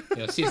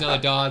 Sees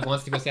another dog,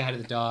 wants to go say hi to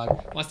the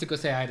dog, wants to go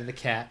say hi to the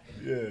cat.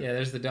 Yeah,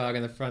 there's the dog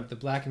in the front. The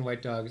black and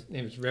white dog's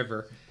name is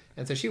River.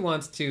 And so she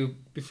wants to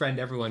befriend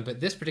everyone. But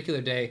this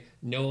particular day,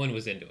 no one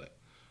was into it.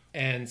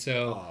 And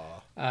so...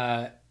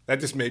 that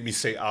just made me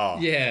say,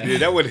 Yeah,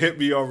 that would hit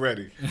me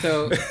already.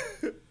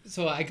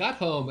 So I got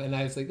home and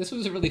I was like, this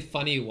was a really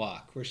funny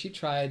walk where she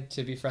tried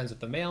to be friends with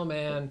the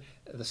mailman,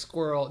 the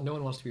squirrel. No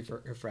one wants to be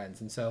her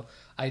friends. And so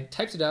I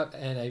typed it up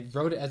and I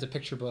wrote it as a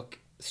picture book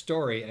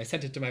story. And I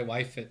sent it to my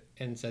wife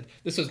and said,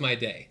 this was my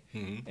day.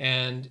 Mm-hmm.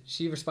 And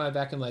she responded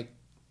back and like,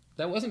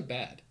 that wasn't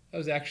bad. That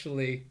was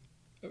actually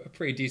a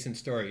pretty decent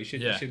story. You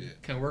should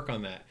kind of work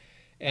on that.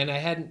 And I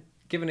hadn't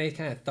given any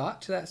kind of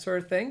thought to that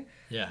sort of thing.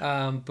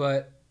 Yeah.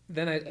 But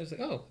then I was like,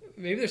 oh,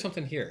 maybe there's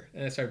something here.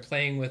 And I started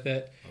playing with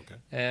it. Okay.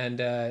 And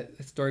the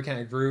story kind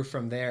of grew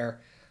from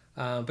there.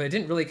 But it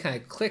didn't really kind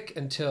of click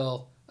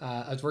until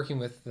I was working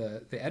with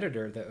the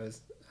editor that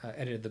was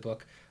edited the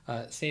book.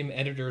 Same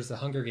editor as The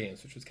Hunger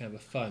Games, which was kind of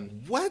a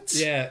fun. What?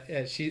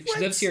 Yeah. She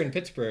lives here in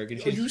Pittsburgh.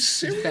 And Are you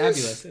serious? She's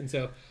fabulous. And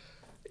so,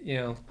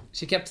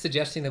 she kept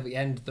suggesting that we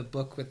end the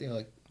book with,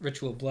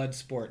 ritual blood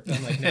sport.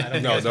 I'm like, I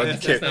don't know. No, you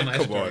can't. Not my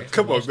story.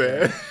 Come on,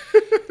 man.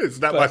 It's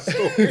not my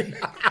story.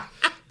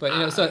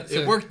 But so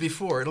it worked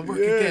before. It'll work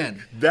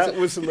again. That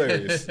was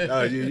hilarious.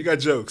 You got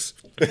jokes.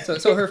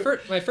 So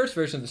my first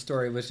version of the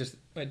story was just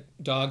my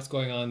dog's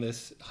going on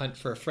this hunt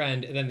for a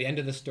friend, and then the end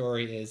of the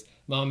story is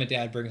mom and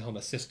dad bring home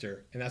a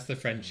sister, and that's the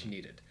friend she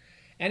needed.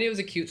 And it was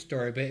a cute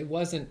story, but it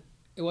wasn't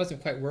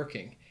quite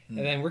working. And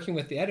then working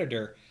with the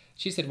editor,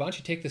 she said, why don't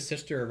you take the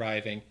sister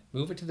arriving,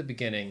 move it to the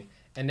beginning,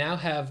 and now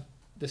have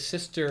the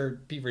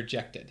sister be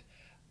rejected.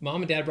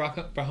 Mom and dad brought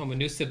home a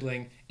new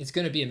sibling. It's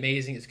going to be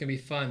amazing. It's going to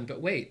be fun. But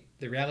wait,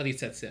 the reality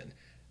sets in.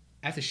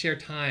 I have to share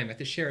time. I have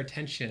to share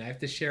attention. I have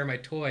to share my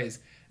toys.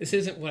 This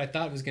isn't what I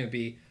thought it was going to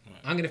be. Right.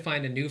 I'm going to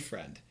find a new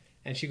friend.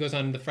 And she goes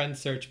on the friend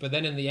search. But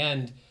then in the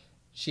end,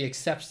 she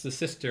accepts the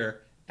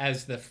sister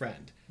as the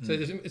friend. So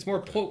it's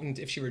more potent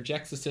if she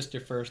rejects the sister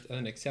first and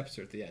then accepts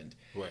her at the end.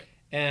 Right.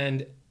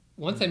 And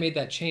once I made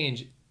that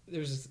change,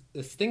 there was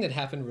this thing that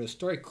happened where the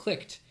story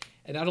clicked.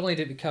 And not only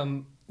did it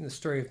become the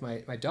story of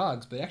my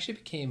dogs, but it actually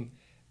became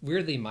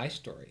weirdly my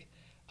story.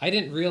 I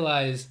didn't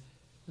realize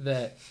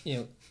that,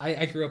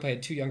 I grew up, I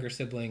had two younger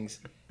siblings,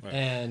 right.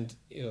 And,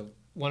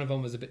 one of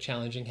them was a bit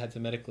challenging, had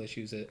some medical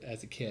issues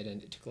as a kid,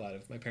 and it took a lot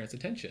of my parents'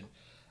 attention.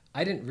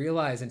 I didn't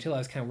realize until I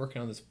was kind of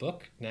working on this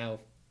book, now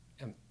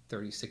I'm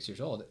 36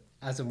 years old,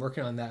 as I'm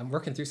working on that, I'm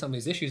working through some of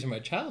these issues from my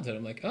childhood.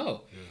 I'm like,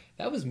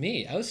 that was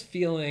me. I was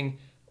feeling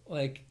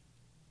like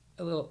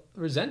a little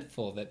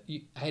resentful that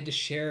I had to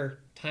share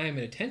time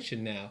and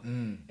attention now.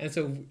 And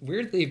so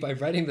weirdly, by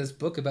writing this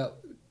book about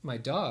my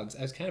dogs,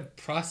 I was kind of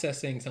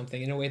processing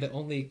something in a way that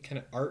only kind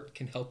of art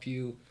can help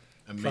you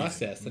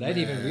process that I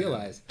didn't even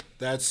realize.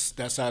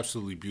 That's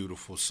absolutely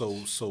beautiful.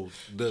 So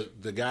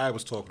the guy I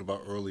was talking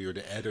about earlier,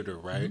 the editor,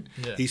 right?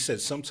 Mm-hmm. Yeah. He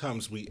said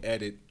sometimes we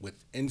edit with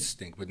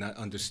instinct, but not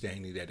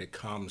understanding that it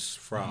comes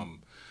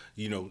from,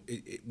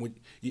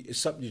 it's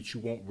something that you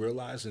won't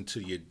realize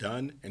until you're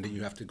done, and then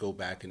you have to go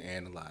back and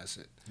analyze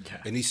it. Okay.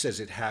 And he says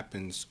it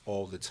happens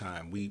all the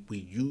time. We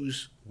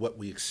use what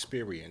we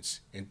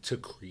experience and to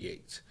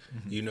create.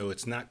 Mm-hmm.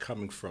 It's not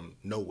coming from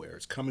nowhere.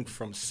 It's coming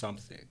from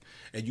something.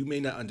 And you may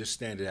not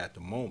understand it at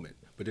the moment,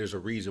 but there's a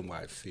reason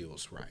why it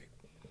feels right.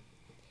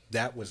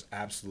 That was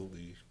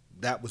absolutely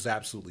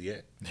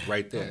it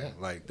right there.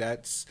 Like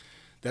that's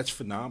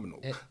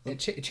phenomenal. It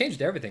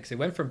changed everything. So it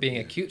went from being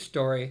a cute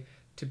story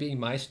to being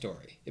my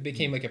story. It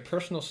became like a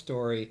personal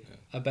story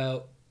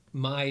about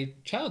my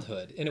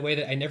childhood in a way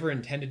that I never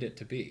intended it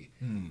to be.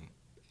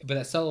 But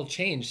that subtle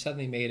change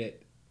suddenly made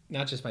it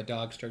not just my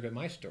dog's story, but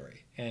my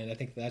story. And I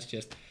think that's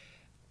just,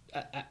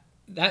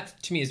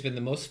 that to me has been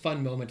the most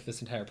fun moment of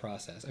this entire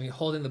process. I mean,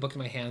 holding the book in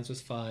my hands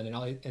was fun,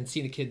 and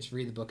seeing the kids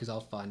read the book is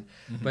all fun.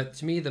 Mm-hmm. But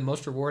to me, the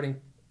most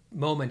rewarding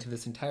moment of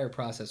this entire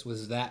process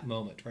was that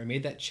moment where I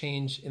made that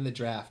change in the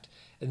draft,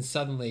 and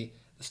suddenly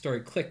the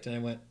story clicked, and I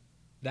went,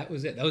 that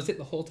was it. That was it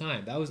the whole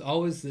time. That was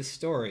always this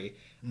story.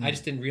 I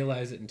just didn't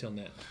realize it until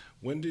now.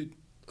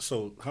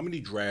 How many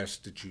drafts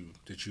did you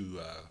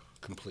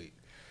complete?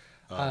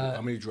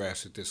 How many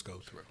drafts did this go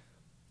through?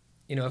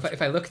 You know,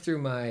 if I look through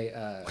my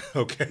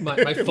okay.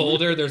 my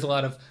folder, there's a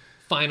lot of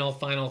final.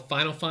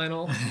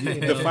 You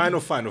know? The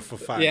final for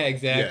final. Yeah,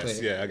 exactly.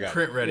 Yes, yeah, I got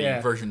print ready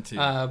version 2.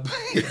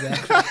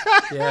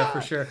 Exactly. Yeah,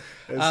 for sure.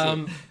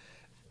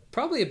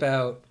 Probably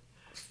about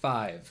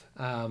 5.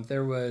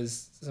 There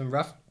was some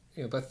rough,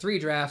 about 3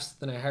 drafts.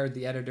 Then I hired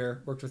the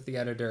editor, worked with the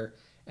editor,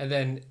 and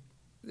then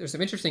there's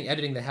some interesting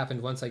editing that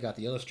happened once I got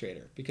the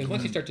illustrator. Because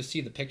once you start to see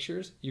the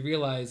pictures, you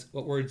realize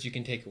what words you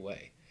can take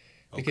away.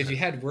 Because you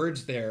had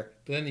words there,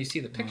 but then you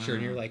see the picture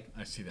and you're like,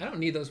 I don't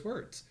need those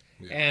words.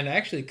 Yeah. And I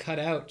actually cut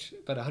out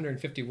about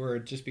 150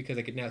 words just because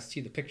I could now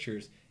see the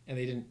pictures and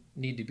they didn't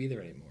need to be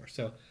there anymore.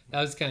 So that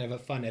was kind of a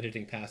fun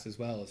editing pass as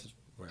well.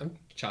 I'm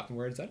chopping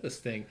words out of this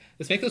thing.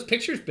 Let's make those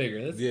pictures bigger.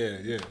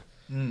 Yeah.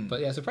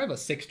 But yeah, so probably about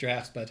 6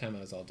 drafts by the time I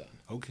was all done.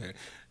 Okay,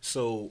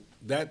 so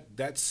I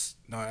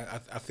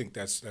think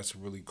that's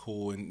really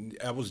cool. And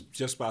I was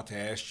just about to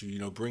ask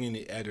you, bringing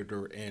the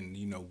editor in,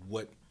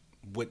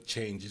 what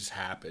changes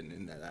happen,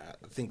 and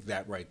I think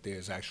that right there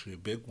is actually a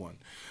big one.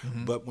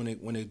 Mm-hmm. But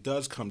when it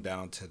does come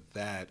down to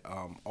that,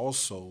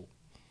 also,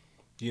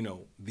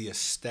 the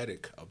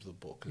aesthetic of the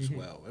book as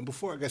well. And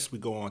before I guess we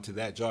go on to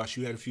that, Josh,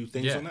 you had a few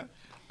things on that.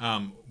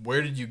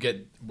 Where did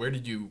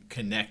you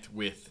connect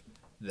with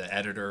the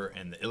editor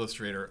and the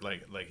illustrator?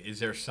 Like is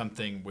there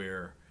something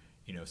where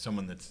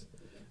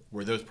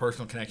were those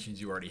personal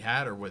connections you already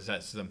had, or was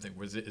that something?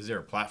 Is there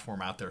a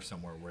platform out there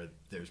somewhere where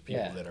there's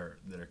people that are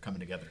coming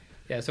together?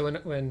 Yeah. So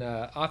when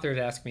authors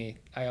ask me,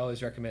 I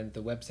always recommend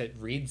the website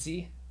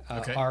Reedsy,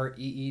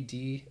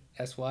 Reedsy.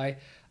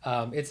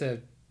 It's a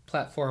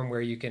platform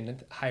where you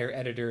can hire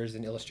editors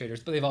and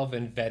illustrators, but they've all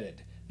been vetted.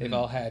 They've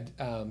all had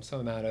some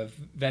amount of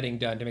vetting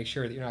done to make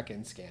sure that you're not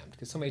getting scammed.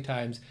 Because so many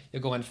times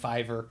you'll go on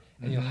Fiverr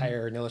and you'll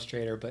hire an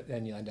illustrator, but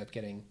then you'll end up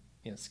getting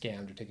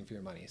scammed or taken for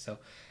your money. So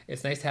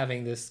it's nice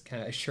having this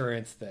kind of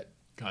assurance that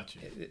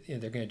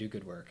they're going to do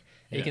good work.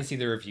 And you can see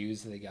the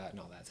reviews that they got and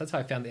all that. So that's how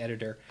I found the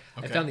editor.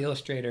 Okay. I found the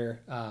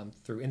illustrator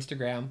through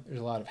Instagram. There's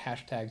a lot of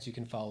hashtags you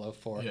can follow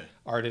for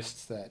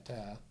artists that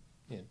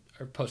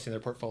are posting their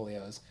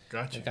portfolios.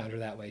 Gotcha. I found her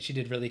that way. She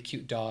did really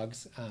cute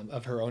dogs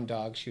of her own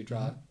dogs. She would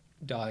draw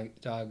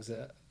dogs,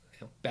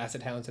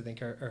 basset hounds, I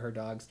think, are her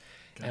dogs.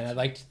 Gotcha. And I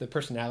liked the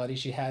personality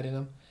she had in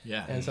them.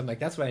 Yeah. And so I'm like,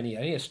 that's what I need.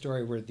 I need a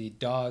story where the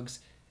dogs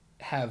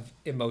have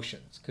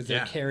emotions because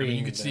they're carrying.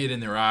 You could see it in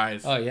their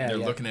eyes. Oh yeah, they're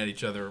looking at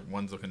each other.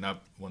 One's looking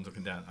up, one's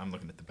looking down. I'm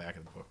looking at the back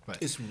of the book, but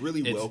it's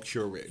really well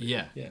curated.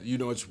 Yeah.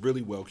 It's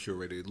really well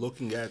curated.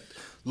 Looking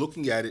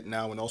at it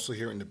now and also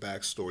hearing the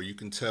backstory, you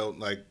can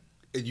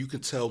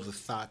tell the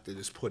thought that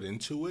is put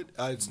into it.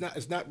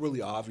 It's not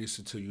really obvious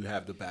until you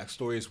have the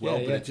backstory as well,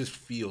 but it just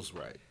feels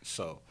right.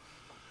 So,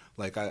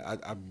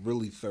 I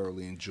really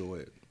thoroughly enjoy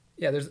it.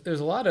 Yeah,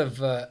 there's a lot of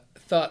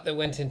thought that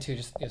went into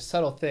just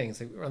subtle things.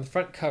 Like on the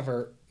front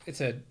cover, it's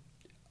a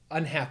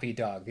unhappy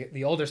dog.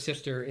 The older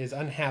sister is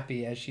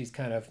unhappy as she's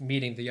kind of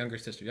meeting the younger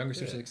sister. Younger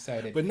sister's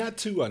excited, but not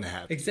too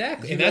unhappy.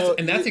 Exactly,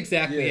 that's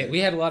exactly it. We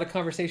had a lot of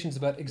conversations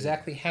about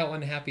exactly how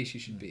unhappy she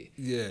should be.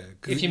 Yeah,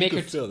 if you make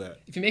her feel that.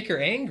 If you make her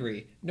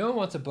angry, no one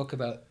wants a book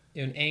about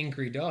an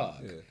angry dog.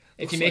 Yeah.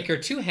 If you make her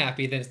too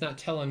happy, then it's not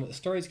telling what the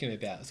story's going to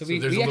be about. So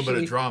there's a little bit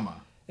of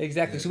drama.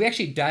 Exactly. Yeah. So we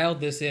actually dialed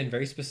this in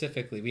very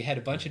specifically. We had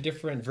a bunch of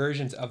different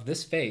versions of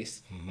this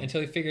face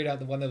until we figured out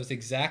the one that was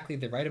exactly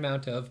the right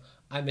amount of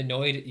I'm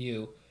annoyed at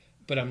you,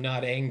 but I'm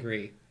not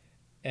angry.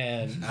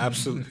 And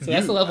absolutely. So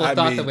that's the level of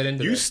thought that went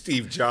into you this.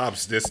 Steve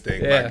Jobs this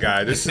thing, my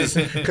guy. This is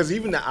because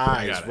even the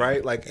eyes,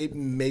 right? Like it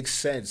makes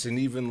sense, and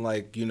even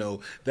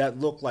that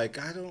look, like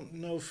I don't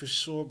know for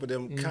sure, but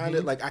I'm kind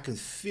of like I can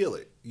feel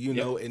it,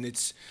 and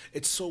it's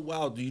so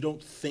wild. You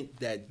don't think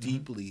that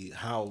deeply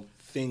how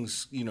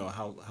things,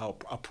 how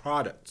a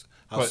product,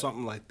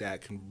 something like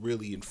that can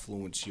really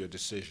influence your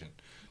decision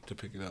to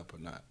pick it up or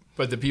not.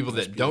 But the people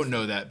that don't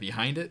know that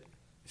behind it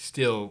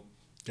still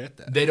get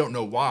that. They don't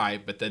know why,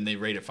 but then they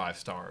rate it 5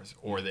 stars,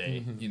 or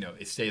they,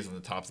 it stays on the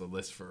top of the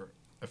list for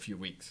a few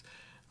weeks.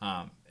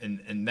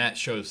 And that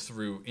shows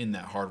through in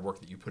that hard work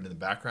that you put in the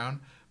background,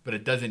 but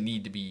it doesn't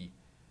need to be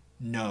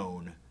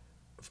known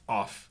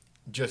off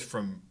just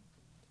from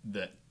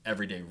the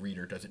everyday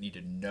reader. Doesn't need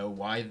to know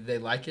why they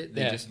like it.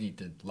 They just need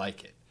to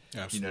like it.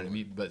 Absolutely. You know what I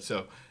mean? But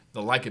so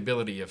the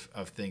likability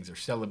of things, or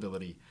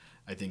sellability,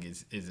 I think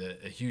is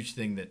a huge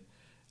thing that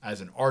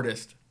as an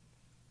artist,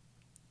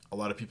 a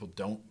lot of people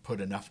don't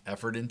put enough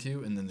effort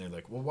into, and then they're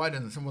like, well, why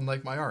doesn't someone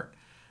like my art?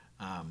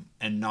 And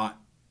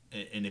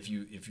if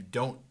you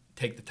don't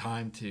take the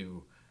time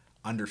to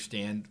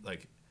understand,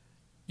 like,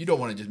 you don't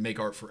want to just make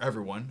art for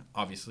everyone.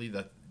 Obviously,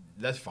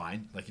 that's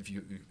fine. Like if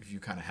you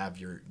kind of have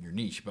your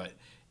niche, but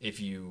if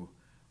you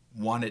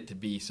want it to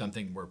be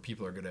something where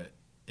people are gonna,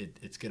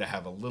 it's gonna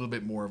have a little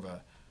bit more of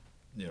a,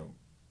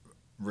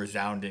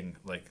 resounding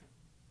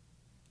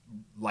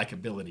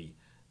likability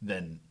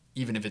than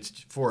even if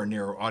it's for a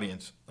narrow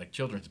audience like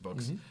children's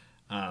books.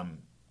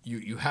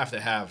 You have to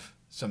have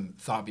some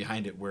thought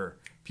behind it where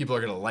people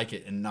are gonna like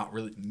it and not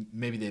really,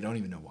 maybe they don't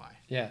even know why.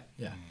 Yeah.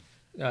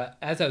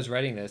 As I was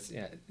writing this,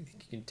 you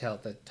can tell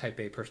the type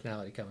A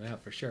personality coming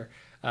out for sure.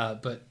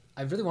 But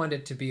I really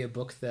wanted it to be a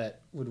book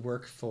that would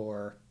work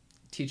for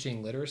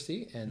teaching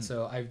literacy. And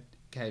so I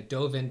kind of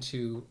dove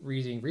into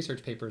reading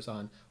research papers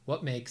on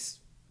what makes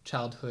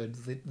childhood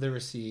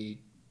literacy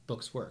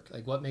books work.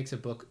 Like what makes a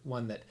book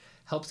one that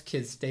helps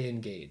kids stay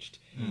engaged.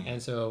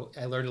 And so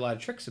I learned a lot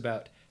of tricks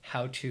about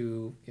how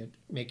to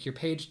make your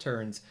page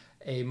turns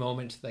a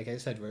moment, like I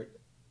said, where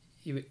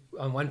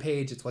on one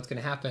page it's what's going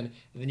to happen,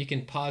 and then you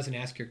can pause and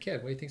ask your kid,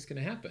 what do you think is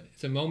going to happen?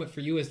 It's a moment for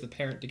you as the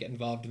parent to get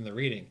involved in the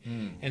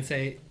reading and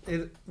say,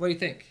 hey, what do you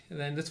think? And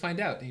then let's find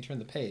out. And you turn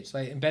the page. So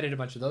I embedded a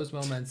bunch of those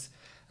moments.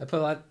 I put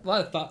a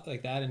lot of thought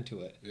like that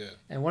into it. Yeah.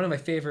 And one of my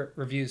favorite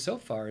reviews so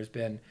far has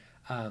been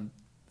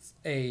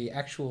a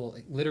actual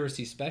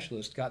literacy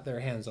specialist got their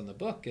hands on the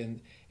book,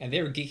 and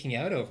they were geeking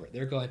out over it.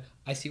 They're going,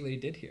 I see what he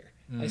did here.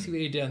 I see what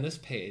he did on this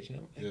page. And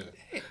I'm like,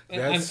 hey,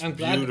 That's I'm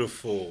glad.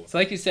 beautiful. So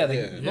like you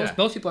said,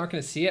 most people aren't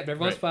going to see it, but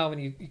every once in a while when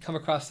you come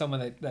across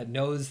someone that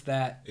knows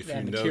that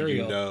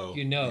material,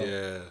 you know.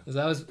 Yeah.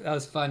 So that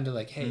was fun to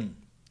hey,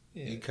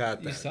 you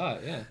caught that. You saw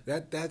it, yeah.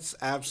 That's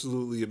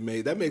absolutely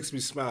amazing. That makes me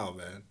smile,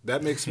 man.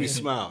 That makes me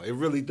smile. It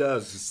really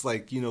does. It's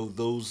like,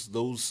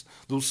 those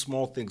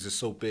small things are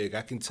so big.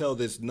 I can tell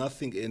there's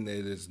nothing in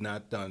there that's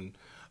not done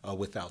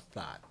without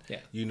thought. Yeah.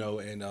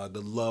 And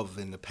the love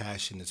and the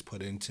passion that's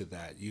put into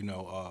that.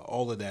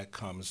 All of that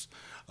comes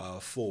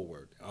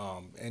forward.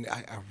 And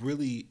I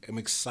really am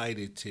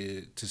excited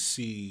to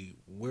see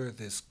where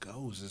this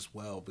goes as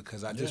well,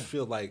 because I just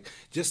feel like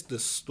just the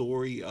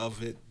story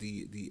of it,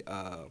 the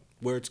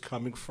where it's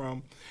coming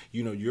from,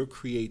 your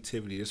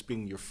creativity, this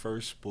being your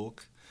first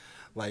book,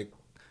 I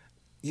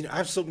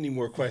have so many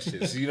more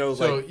questions.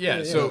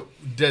 So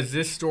does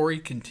this story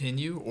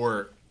continue,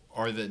 or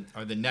are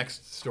the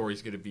next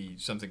stories going to be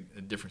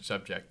a different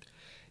subject?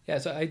 Yeah,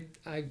 so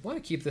I want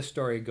to keep this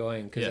story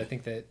going because I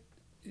think that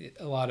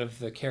a lot of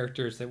the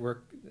characters that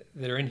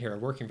are in here are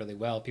working really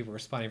well. People are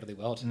responding really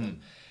well to them.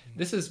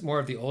 This is more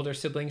of the older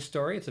sibling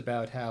story. It's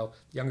about how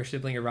the younger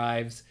sibling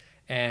arrives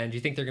and you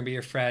think they're going to be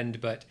your friend,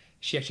 but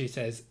she actually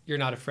says, you're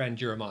not a friend,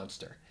 you're a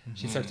monster.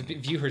 She starts to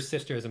view her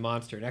sister as a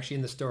monster. And actually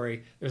in the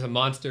story, there's a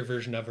monster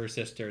version of her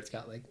sister. It's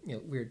got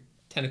weird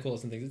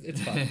tentacles and things.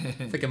 It's fun.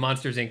 It's like a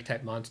Monsters, Inc.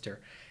 type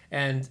monster.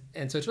 And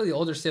so it's really the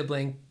older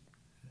sibling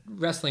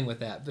wrestling with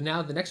that. But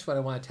now the next one I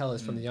want to tell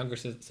is from the younger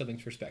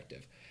sibling's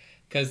perspective.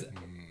 Because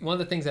one of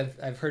the things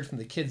I've heard from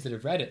the kids that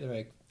have read it, they're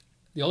like,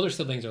 the older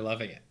siblings are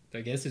loving it.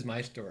 They're like, this is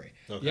my story.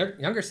 Okay. The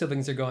younger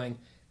siblings are going,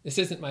 this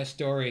isn't my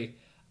story.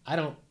 I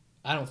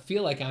don't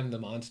feel like I'm the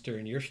monster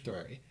in your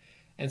story.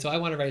 And so I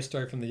want to write a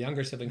story from the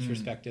younger sibling's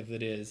perspective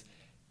that is,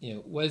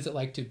 what is it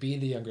like to be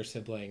the younger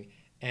sibling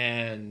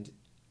and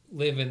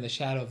live in the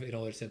shadow of an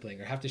older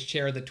sibling, or have to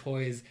share the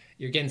toys.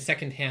 You're getting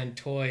secondhand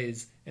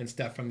toys and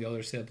stuff from the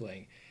older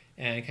sibling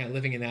and kind of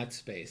living in that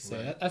space.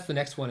 So that's the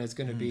next one is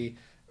going to be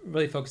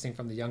really focusing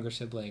from the younger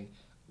sibling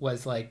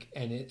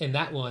and in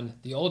that one,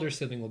 the older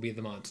sibling will be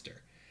the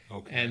monster.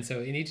 Okay. And so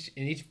in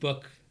each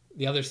book,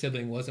 the other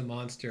sibling was a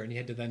monster, and you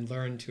had to then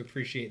learn to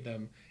appreciate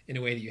them in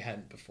a way that you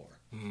hadn't before.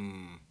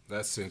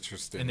 That's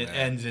interesting. And it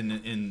ends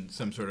in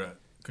some sort of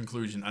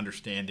conclusion,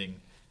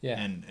 understanding,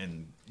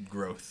 and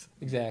growth.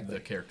 Exactly. The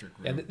character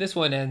growth. And this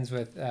one ends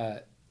with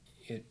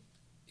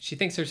she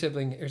thinks her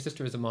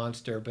sister is a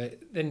monster, but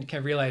then kind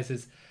of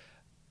realizes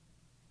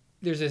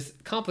there's this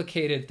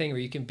complicated thing where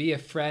you can be a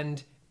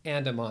friend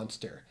and a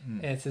monster.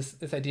 And it's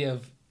this idea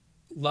of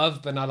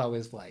love but not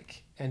always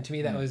like. And to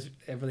me that was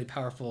a really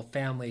powerful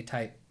family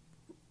type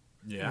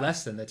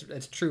lesson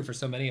that's true for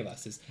so many of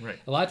us.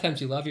 A lot of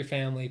times you love your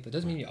family, but it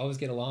doesn't mean you always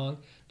get along.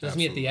 It doesn't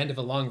mean at the end of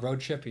a long road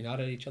trip you're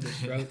not at each other's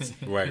throats.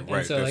 Right.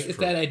 And so it's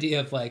that idea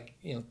of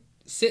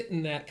sit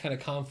in that kind of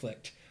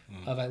conflict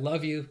of I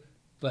love you,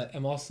 but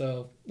I'm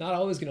also not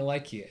always going to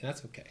like you, and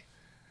that's okay.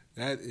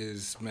 That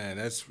is, man,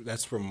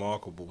 that's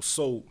remarkable.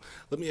 So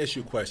let me ask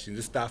you a question.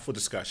 This is thoughtful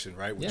discussion,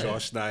 right? With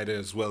Josh Snyder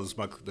as well as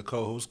the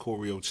co-host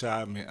Corey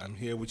Ochai. I'm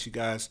here with you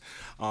guys.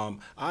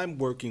 I'm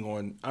working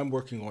on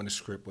a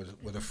script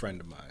with a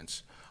friend of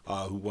mine's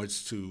who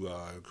wants to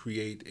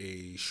create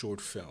a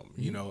short film.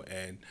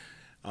 And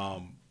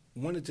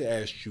wanted to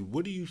ask you,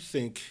 what do you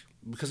think?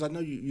 Because I know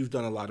you've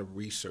done a lot of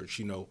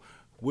research.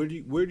 Where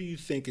do you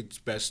think it's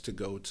best to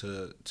go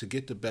to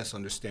get the best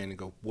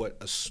understanding of what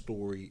a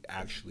story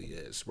actually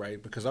is,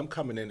 right? Because I'm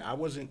coming in, I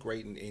wasn't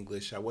great in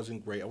English. I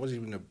wasn't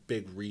even a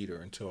big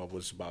reader until I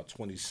was about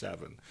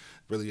 27.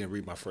 Really didn't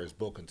read my first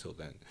book until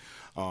then.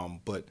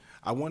 But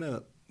I want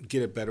to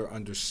get a better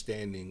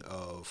understanding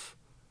of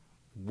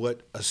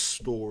what a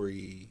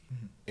story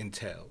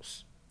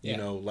entails. You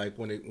know, like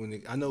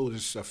I know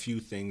there's a few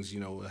things,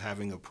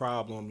 having a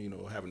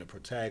problem, having a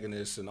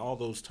protagonist and all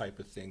those type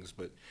of things.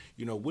 But,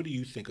 what do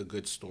you think a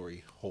good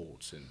story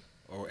holds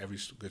or every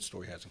good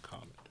story has in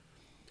common?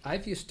 I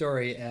view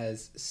story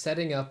as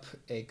setting up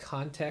a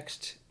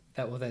context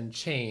that will then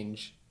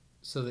change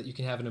so that you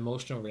can have an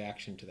emotional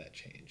reaction to that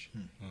change.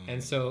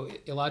 And so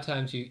a lot of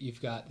times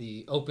you've got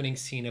the opening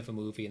scene of a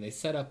movie and they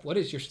set up, what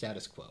is your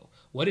status quo?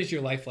 What is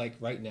your life like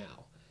right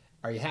now?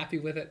 Are you happy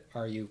with it?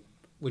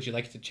 Would you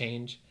like it to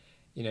change?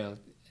 And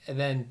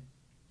then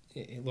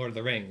in Lord of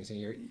the Rings, and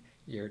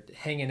you're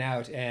hanging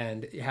out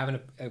and you're having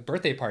a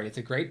birthday party. It's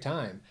a great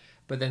time,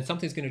 but then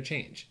something's going to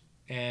change,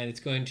 and it's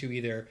going to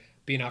either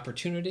be an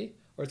opportunity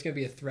or it's going to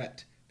be a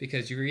threat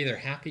because you're either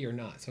happy or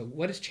not. So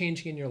what is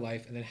changing in your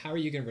life, and then how are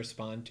you going to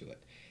respond to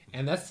it?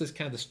 And that's this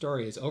kind of the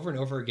story is over and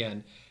over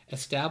again.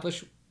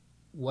 Establish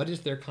what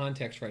is their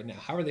context right now.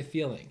 How are they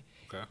feeling?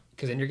 Okay.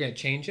 Because then you're going to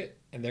change it,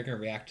 and they're going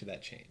to react to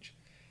that change.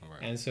 All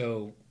right. And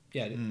so,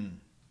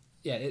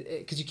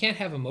 because you can't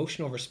have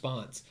emotional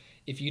response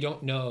if you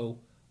don't know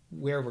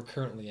where we're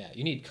currently at.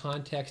 You need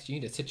context. You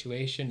need a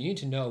situation. You need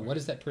to know what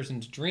is that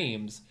person's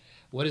dreams.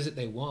 What is it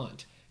they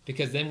want?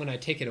 Because then when I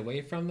take it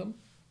away from them,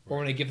 or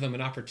when I give them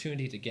an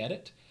opportunity to get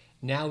it,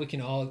 now we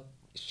can all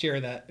share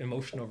that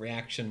emotional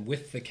reaction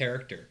with the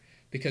character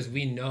because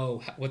we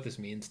know what this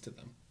means to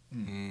them.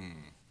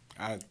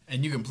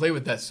 And you can play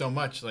with that so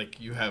much. Like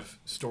you have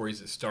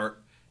stories that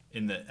start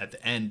at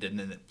the end, and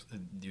then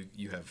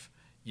you have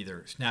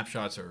either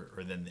snapshots or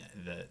then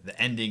the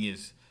ending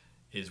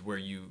is where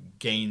you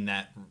gain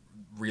that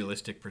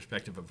realistic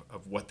perspective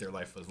of what their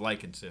life was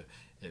like, and so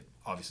it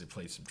obviously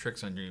plays some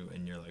tricks on you,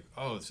 and you're like,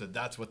 oh, so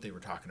that's what they were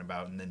talking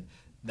about, and then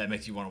that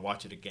makes you want to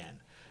watch it again,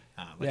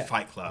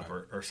 Fight Club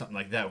or something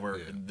like that, where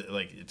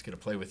like it's going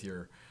to play with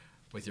your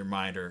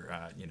mind,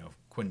 or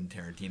Quentin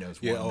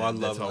Tarantino's one. I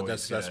love it.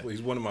 That's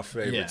he's one of my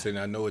favorites, and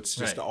I know it's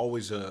just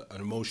always an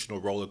emotional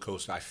roller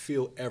coaster. I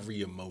feel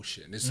every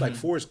emotion. It's like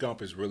Forrest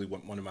Gump is really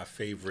one of my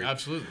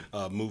favorite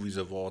movies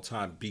of all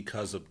time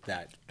because of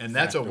that. And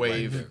that's a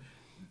wave.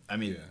 I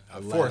mean,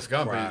 Forrest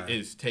Gump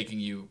is taking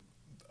you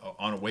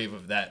on a wave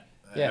of that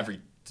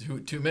every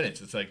 2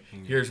 minutes. It's like,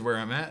 here's where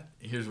I'm at,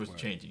 here's what's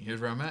changing,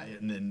 here's where I'm at,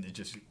 and then it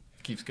just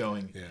keeps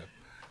going.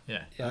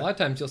 Yeah. A lot of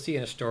times you'll see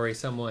in a story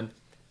someone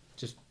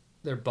just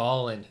they're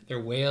bawling, they're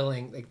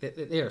wailing, like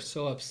they are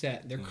so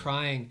upset, they're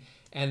crying,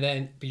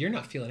 but you're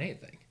not feeling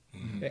anything.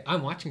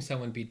 I'm watching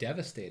someone be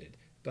devastated,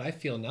 but I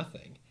feel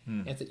nothing.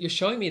 And so you're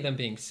showing me them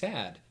being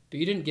sad, but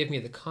you didn't give me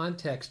the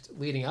context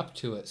leading up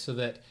to it, so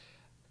that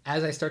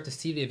as I start to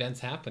see the events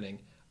happening,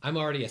 I'm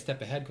already a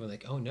step ahead, going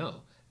like, oh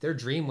no, their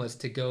dream was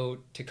to go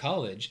to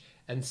college,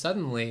 and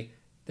suddenly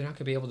they're not going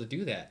to be able to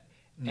do that.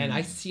 And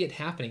I see it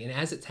happening, and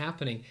as it's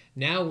happening,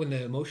 now when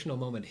the emotional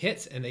moment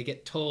hits and they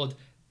get told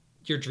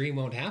your dream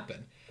won't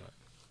happen,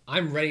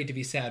 I'm ready to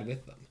be sad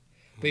with them.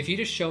 But if you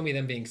just show me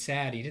them being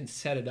sad, you didn't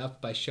set it up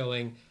by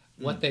showing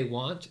what they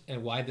want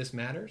and why this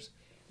matters,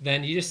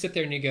 then you just sit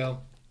there and you go,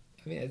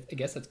 I mean, I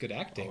guess that's good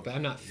acting, but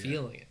I'm not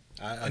feeling it.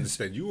 I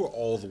understand. You were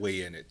all the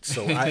way in it.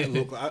 So I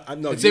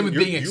know. Same with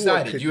being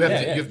excited. You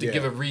have to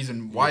give a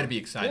reason why to be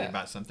excited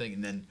about something,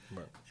 and then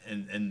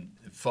and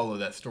follow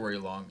that story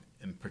along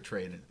and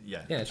portray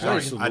it.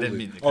 Absolutely. I didn't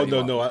mean to cut you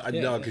off.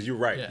 No, because you're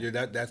right.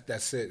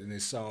 That's it. And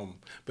it's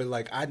but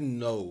like I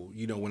know,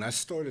 when I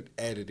started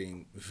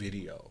editing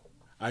video,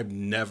 I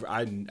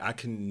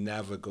can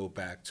never go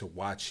back to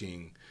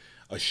watching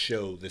a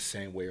show the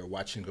same way or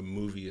watching a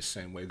movie the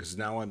same way, because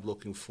now I'm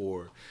looking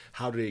for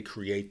how do they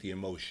create the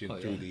emotion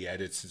through the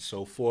edits and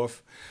so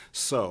forth.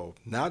 So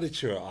now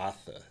that you're an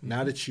author,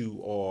 now that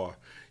you are,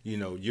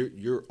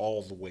 you're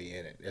all the way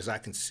in it. As I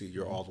can see,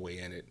 you're all the way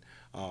in it.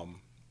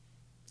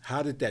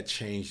 How did that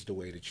change the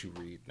way that you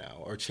read now,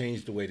 or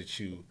change the way that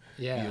you,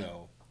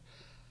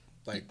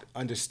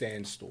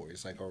 understand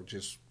stories, or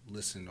just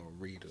listen or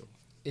read them?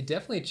 It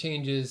definitely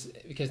changes,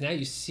 because now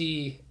you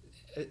see.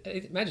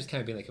 Imagine it's kind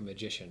of being like a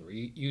magician, where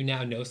you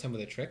now know some of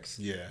the tricks,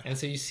 and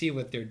so you see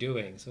what they're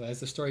doing. So as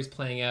the story's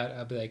playing out,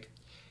 I'll be like,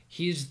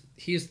 he's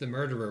the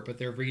murderer, but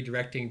they're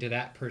redirecting to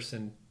that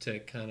person to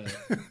kind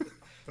of.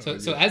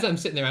 So as I'm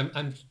sitting there,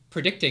 I'm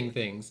predicting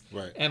things,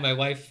 and my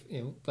wife,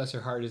 bless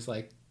her heart, is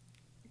like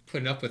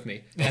putting up with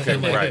me. That's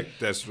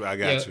I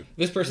got you.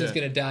 This person's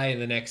gonna die in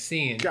the next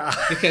scene,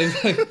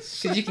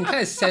 because you can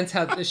kind of sense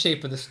how the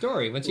shape of the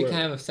story. Once you kind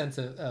of have a sense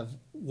of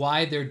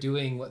why they're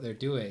doing what they're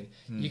doing,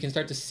 you can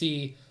start to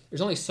see there's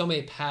only so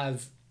many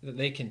paths that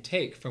they can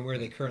take from where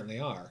they currently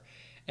are,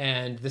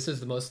 and this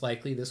is the most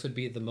likely. This would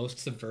be the most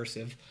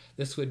subversive.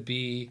 This would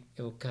be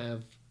kind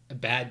of a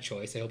bad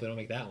choice. I hope they don't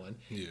make that one.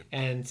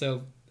 And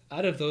so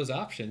out of those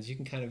options, you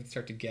can kind of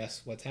start to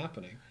guess what's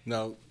happening.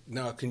 Now,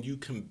 can you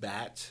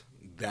combat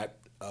that?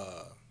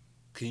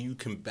 Can you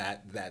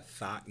combat that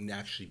thought and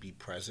actually be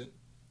present?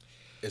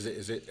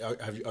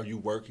 Are you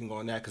working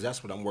on that? Because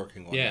that's what I'm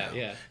working on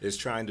now. Is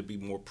trying to be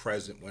more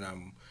present when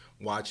I'm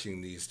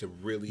watching these, to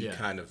really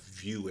kind of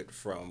view it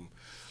from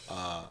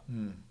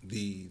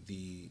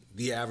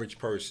the average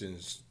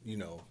person's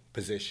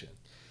position.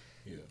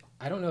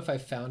 I don't know if I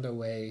found a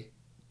way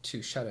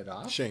to shut it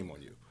off. Shame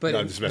on you. But No,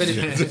 I'm just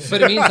messing with you.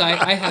 but it means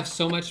I have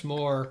so much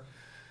more.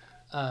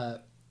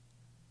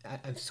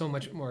 I'm so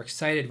much more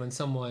excited when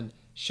someone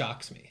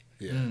shocks me.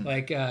 Yeah.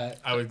 Like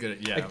I was good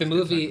at like the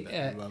movie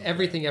Love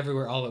Everything that.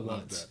 Everywhere All at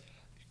Once.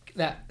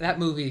 That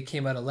movie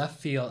came out of left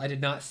field. I did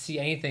not see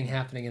anything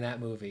happening in that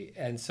movie,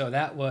 and so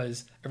that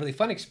was a really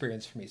fun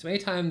experience for me. So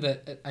anytime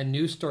that a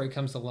news story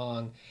comes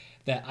along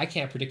that I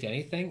can't predict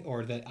anything,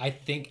 or that I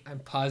think I'm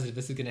positive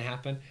this is going to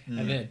happen, and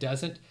then it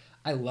doesn't,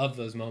 I love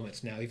those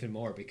moments now even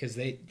more because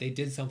they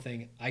did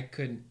something I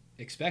couldn't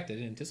expect, I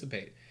didn't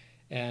anticipate,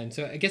 and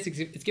so I guess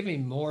it's given me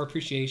more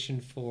appreciation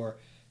for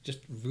just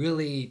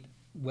really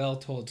well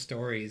told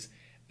stories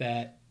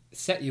that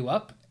set you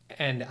up.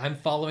 And I'm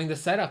following the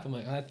setup. I'm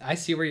like, I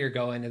see where you're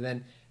going, and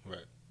then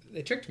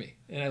they tricked me,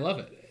 and I love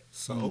it.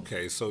 So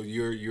okay, so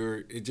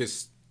it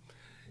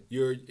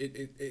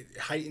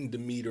heightened the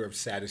meter of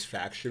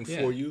satisfaction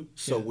for you.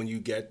 So when you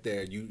get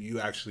there, you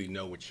actually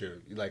know what you're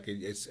like.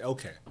 It's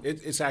okay.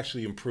 It's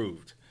actually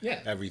improved.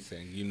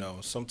 Everything. You know,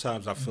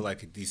 sometimes I feel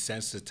like it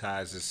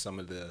desensitizes some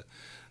of the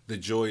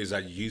joys I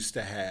used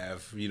to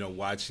have, you know,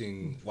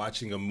 watching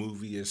a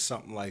movie or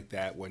something like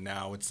that, where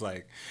now it's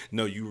like,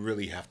 no, you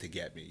really have to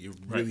get me. It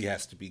really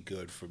has to be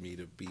good for me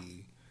to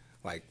be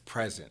like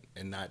present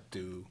and not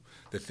do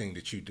the thing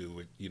that you do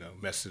with, you know,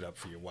 mess it up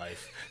for your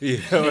wife,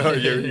 you know, or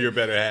your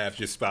better half,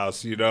 your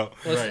spouse, you know.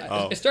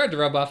 Well, it started to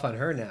rub off on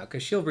her now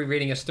because she'll be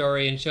reading a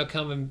story and she'll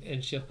come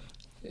and she'll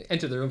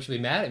enter the room. She'll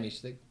be mad at me.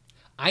 She's like,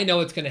 I know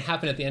what's going to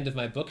happen at the end of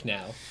my book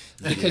now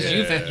because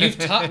you've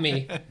taught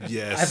me.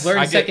 Yes, I've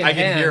learned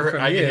secondhand from you.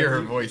 I can hear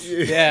her voice.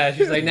 Yeah,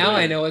 she's like, now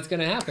I know what's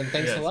going to happen.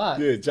 Thanks a lot.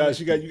 Yeah, Josh,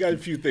 you got a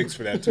few things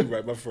for that too,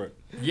 right, my friend?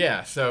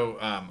 Yeah, so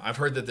I've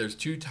heard that there's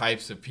two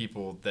types of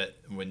people that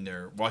when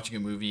they're watching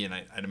a movie, and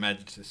I'd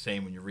imagine it's the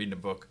same when you're reading a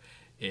book,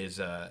 is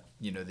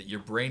you know, that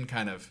your brain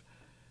kind of,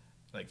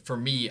 like for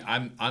me,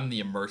 I'm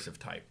the immersive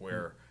type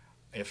where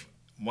if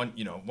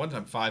once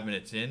I'm 5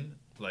 minutes in,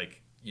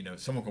 like, you know,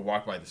 someone can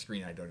walk by the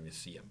screen, I don't even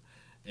see them.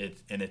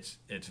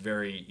 It's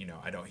very, you know,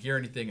 I don't hear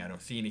anything, I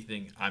don't see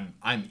anything.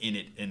 I'm in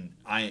it, and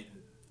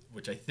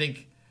which I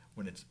think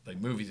when it's like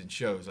movies and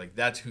shows, like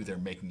that's who they're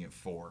making it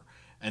for.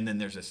 And then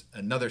there's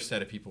another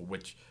set of people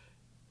which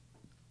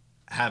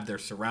have their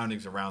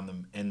surroundings around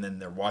them, and then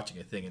they're watching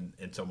a thing, and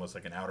it's almost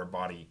like an outer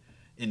body.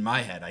 In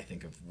my head, I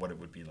think of what it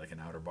would be like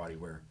an outer body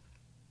where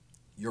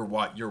you're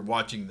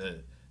watching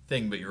the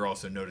thing, but you're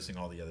also noticing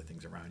all the other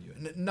things around you.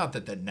 And not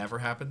that never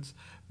happens,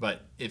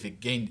 but if it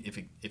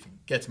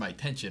gets my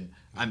attention,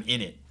 I'm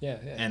in it. Yeah.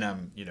 And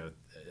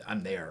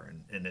I'm there,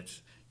 and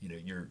it's, you know,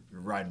 you're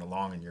riding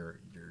along, and you're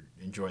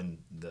enjoying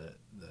the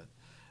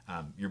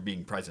you're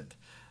being present.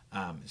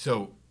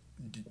 So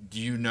do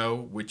you know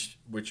which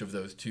of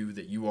those two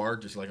that you are,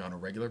 just like on a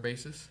regular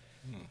basis?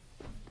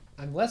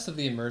 I'm less of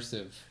the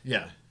immersive.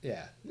 Yeah.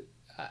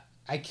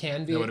 I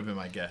can be. That would have been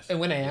my guess. And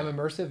when I am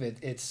immersive,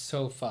 it's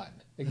so fun.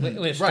 Like, when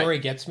a story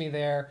gets me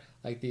there,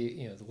 like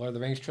the Lord of the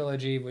Rings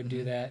trilogy would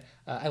do that.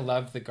 I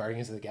love the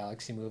Guardians of the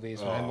Galaxy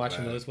movies when I'm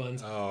watching those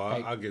ones.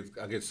 I'll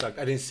get stuck.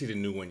 I didn't see the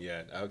new one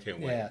yet. I can't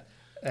wait.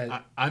 Yeah.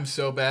 I'm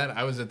so bad.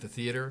 I was at the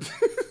theater.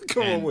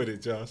 Come on with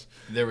it, Josh.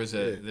 There was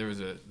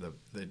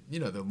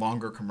the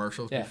longer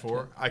commercials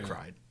before. I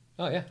cried.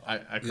 Oh yeah.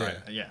 I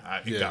cried.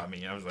 It got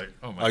me. I was like,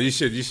 oh my. Oh, you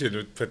should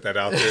have put that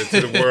out there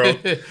to the world.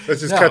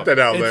 Let's just cut that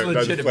out. It's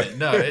legitimate.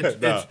 No,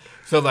 it's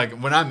so like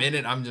when I'm in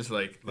it, I'm just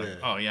like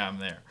oh yeah, I'm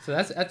there. So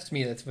that's to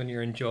me. That's when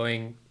you're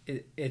enjoying.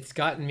 It's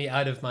gotten me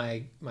out of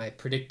my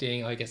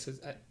predicting. Oh, I guess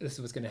this is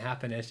what's going to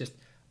happen. It's just,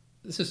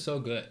 this is so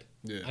good.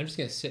 Yeah. I'm just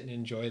going to sit and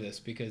enjoy this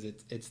because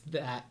it's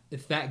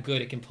that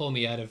good. It can pull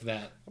me out of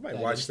that. I might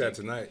watch that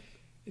tonight.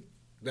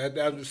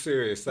 I'm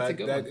serious.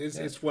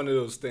 It's one of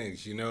those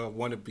things, you know. I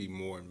want to be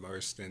more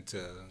immersed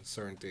into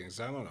certain things.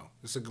 I don't know.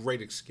 It's a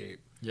great escape.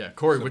 Yeah,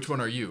 Corey, which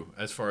one are you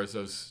as far as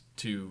those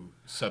two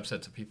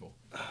subsets of people?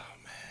 Oh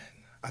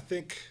man, I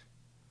think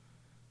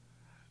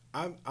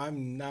I'm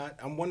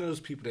one of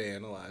those people that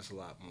analyze a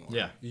lot more.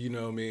 Yeah, you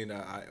know what I mean.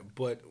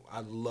 But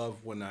I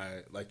love when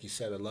like you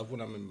said, I love when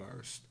I'm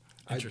immersed.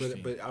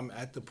 Interesting. But I'm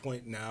at the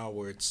point now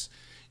where it's,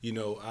 you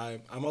know,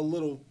 I'm a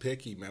little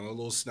picky, man. I'm a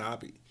little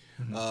snobby.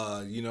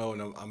 You know,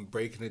 and I'm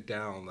breaking it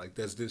down. Like,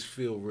 does this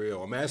feel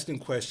real? I'm asking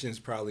questions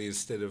probably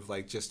instead of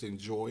like just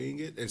enjoying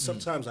it. And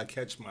sometimes I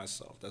catch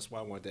myself. That's why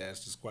I wanted to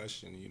ask this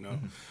question, you know,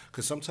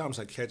 because sometimes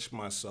I catch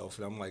myself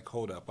and I'm like,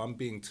 hold up, I'm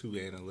being too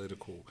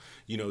analytical.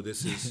 You know,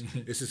 this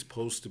is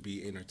supposed to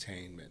be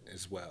entertainment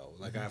as well.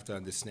 Like, I have to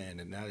understand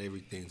that not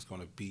everything's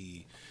going to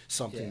be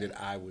something that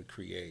I would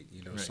create.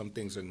 You know, some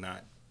things are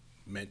not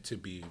meant to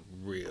be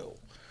real.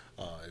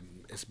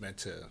 It's meant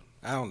to,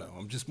 I don't know.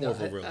 I'm just more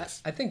of a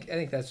realist. I think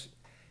that's,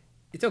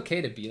 it's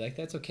okay to be like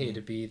that. It's okay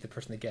to be the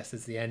person that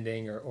guesses the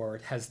ending or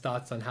has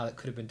thoughts on how it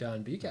could have been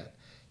done. But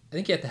I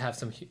think you have to have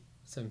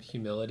some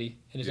humility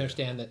and just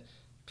understand that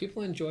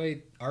people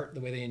enjoy art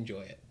the way they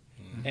enjoy it.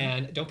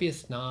 And don't be a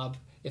snob.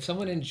 If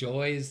someone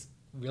enjoys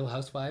Real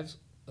Housewives,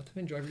 let them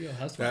enjoy Real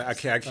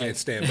Housewives. I can't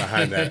stand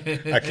behind that.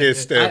 I can't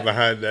stand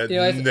behind that.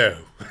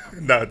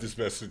 No, this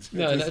message.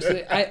 No, so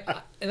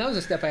and that was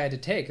a step I had to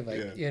take. Of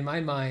in my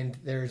mind,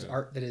 there's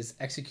art that is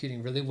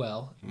executing really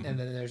well, and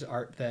then there's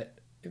art that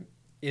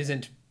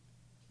isn't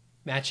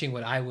matching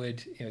what I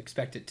would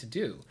expect it to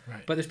do.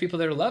 Right. But there's people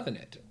that are loving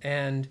it,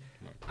 and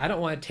I don't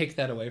want to take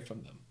that away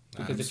from them,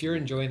 because if you're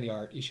enjoying the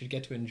art, you should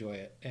get to enjoy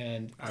it.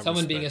 And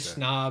someone being a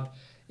snob,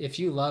 if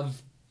you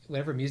love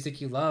whatever music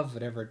you love,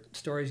 whatever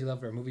stories you love,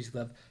 whatever movies you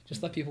love,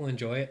 just let people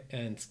enjoy it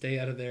and stay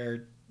out of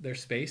their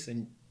space,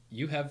 and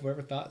you have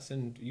whatever thoughts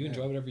and you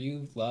enjoy whatever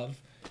you love.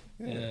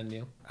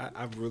 And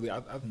I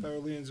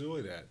thoroughly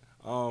enjoy that.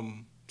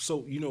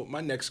 So,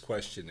 my next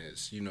question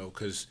is,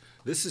 because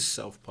this is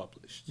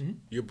self-published. Mm-hmm.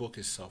 Your book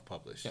is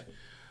self-published.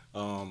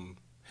 Yeah.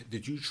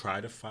 Did you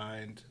try to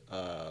find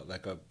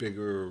like a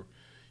bigger,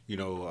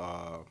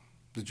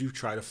 did you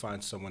try to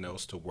find someone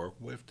else to work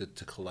with,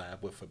 to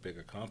collab with a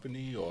bigger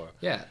company? Or,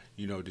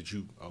 did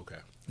you, okay.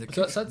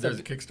 There's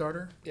a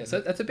Kickstarter? Yeah, so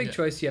that's a big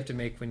choice you have to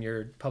make when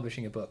you're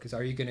publishing a book. Is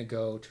are you going to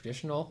go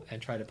traditional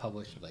and try to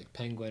publish like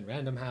Penguin,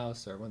 Random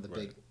House, or one of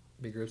the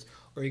big groups,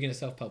 or are you going to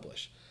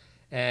self-publish?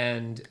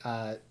 And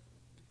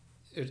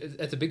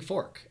it's a big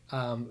fork.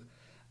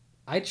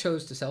 I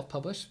chose to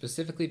self-publish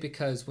specifically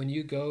because when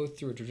you go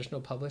through a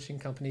traditional publishing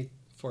company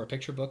for a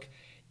picture book,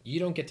 you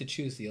don't get to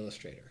choose the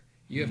illustrator.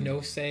 You have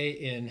no say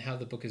in how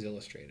the book is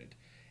illustrated.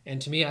 And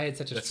to me, I had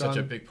such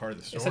a big part of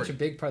the story. It's such a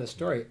big part of the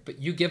story.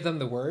 But you give them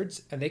the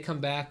words, and they come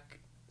back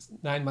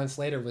 9 months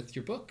later with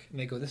your book, and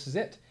they go, "This is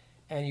it."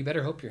 And you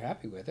better hope you're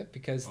happy with it,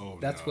 because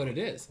that's what it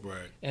is.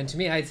 Right. And to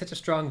me, I had such a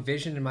strong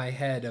vision in my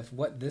head of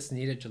what this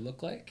needed to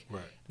look like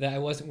that I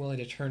wasn't willing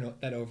to turn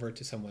that over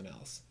to someone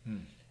else.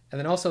 And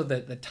then also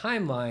the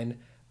timeline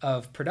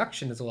of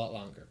production is a lot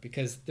longer,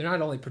 because they're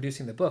not only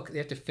producing the book, they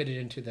have to fit it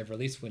into their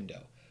release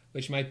window,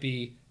 which might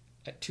be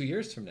 2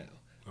 years from now.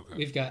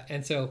 Okay.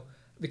 And so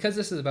because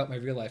this is about my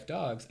real life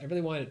dogs, I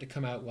really wanted it to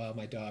come out while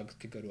my dogs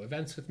could go to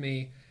events with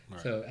me.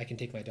 So I can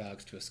take my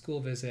dogs to a school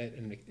visit,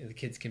 and the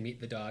kids can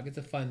meet the dog. It's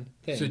a fun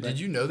thing. So did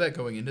you know that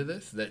going into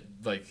this, that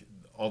like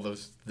all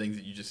those things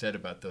that you just said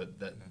about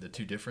the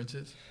two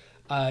differences?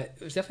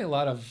 There's definitely a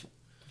lot of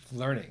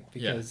learning,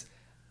 because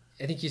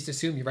I think you just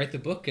assume you write the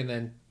book and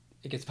then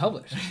it gets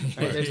published.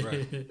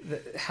 Right?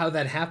 How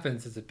that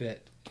happens is a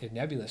bit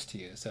nebulous to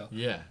you. So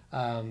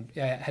I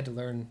had to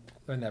learn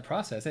that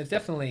process. And it's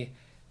definitely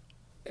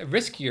a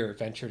riskier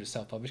venture to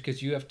self-publish,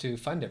 because you have to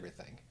fund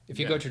everything. If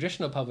you go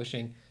traditional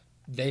publishing,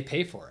 they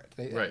pay for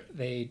it.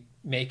 They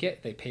make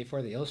it, they pay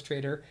for the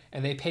illustrator,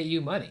 and they pay you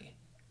money.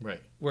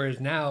 Right. Whereas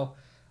now,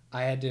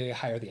 I had to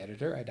hire the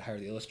editor, I had to hire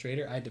the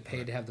illustrator, I had to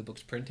pay to have the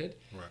books printed.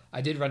 Right.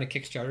 I did run a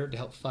Kickstarter to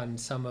help fund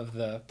some of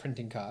the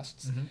printing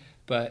costs. Mm-hmm.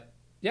 But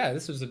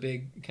this was a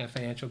big kind of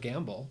financial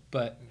gamble.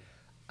 But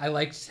I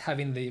liked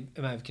having the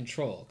amount of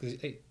control,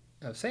 because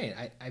I was saying,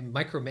 I'm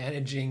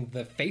micromanaging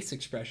the face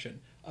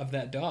expression of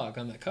that dog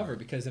on that cover,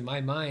 because in my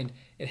mind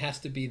it has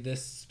to be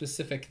this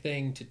specific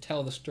thing to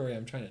tell the story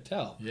I'm trying to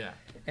tell. Yeah.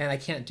 And I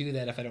can't do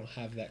that if I don't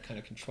have that kind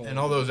of control. And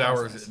all those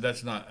hours,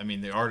 that's not, I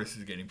mean, the artist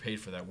is getting paid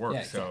for that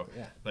work. So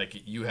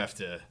like you have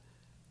to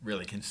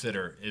really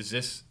consider, is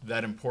this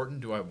that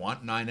important? Do I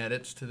want 9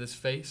 edits to this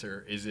face,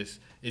 or is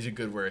it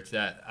good where it's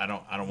at? I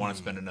don't want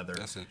to spend another,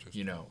 that's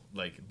interesting.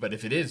 But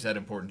if it is that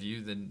important to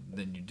you,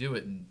 then you do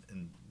it,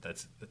 and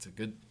that's a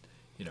good,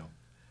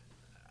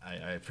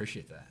 I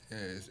appreciate that. Yeah.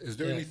 Is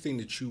there anything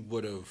that you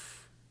would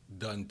have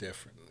done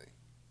differently?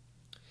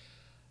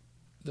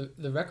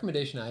 The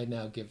recommendation I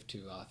now give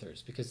to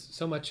authors, because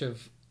so much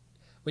of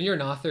when you're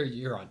an author,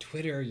 you're on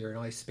Twitter, you're in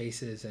all these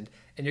spaces, and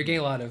you're getting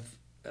a lot of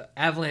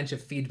avalanche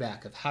of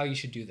feedback of how you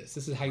should do this.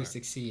 This is how you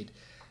succeed.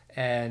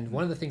 And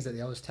one of the things that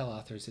they always tell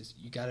authors is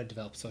you got to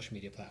develop social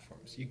media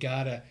platforms. You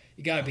gotta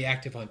be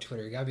active on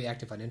Twitter. You gotta be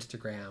active on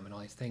Instagram and all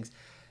these things.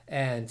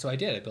 And so I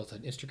did. I built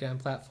an Instagram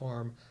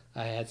platform.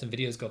 I had some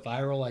videos go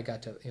viral. I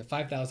got to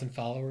 5,000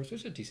 followers,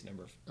 which is a decent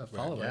number of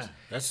followers. Yeah,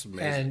 that's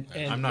amazing.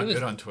 And I'm not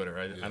good on Twitter.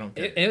 I don't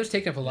get it. It was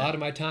taking up a lot of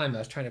my time. I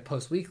was trying to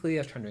post weekly.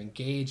 I was trying to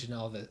engage in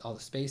all the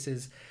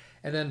spaces.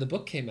 And then the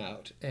book came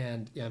out,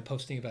 and I'm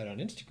posting about it on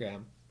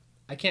Instagram.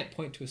 I can't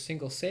point to a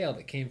single sale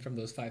that came from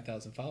those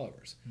 5,000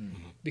 followers,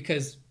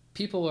 because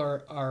people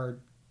are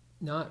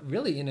not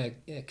really in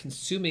a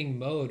consuming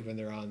mode when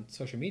they're on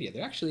social media.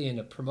 They're actually in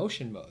a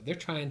promotion mode. They're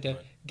trying to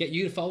get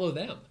you to follow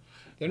them.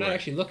 They're not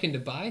actually looking to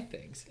buy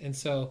things. And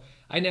so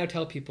I now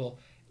tell people,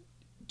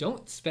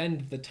 don't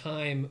spend the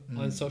time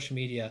on social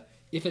media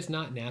if it's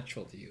not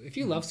natural to you. If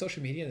you love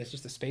social media and it's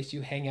just a space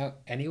you hang out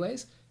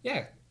anyways,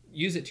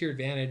 use it to your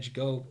advantage,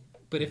 go.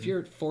 But if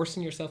you're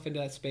forcing yourself into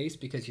that space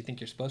because you think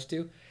you're supposed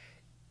to,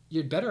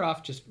 you're better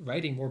off just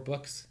writing more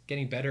books,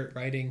 getting better at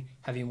writing,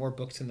 having more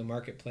books in the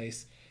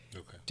marketplace.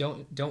 Okay.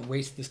 Don't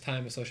waste this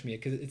time with social media,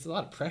 because it's a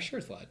lot of pressure,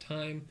 it's a lot of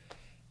time,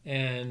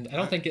 and I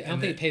don't think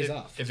it pays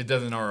off. If it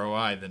doesn't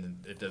ROI, then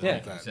it doesn't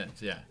make any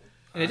sense. Yeah.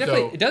 And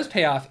it does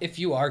pay off if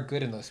you are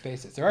good in those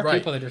spaces. There are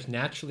people that are just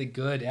naturally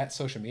good at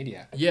social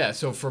media. Yeah.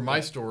 So for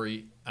my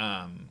story,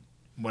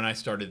 when I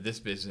started this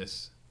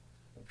business,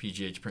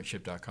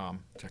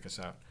 pghprintship.com. Check us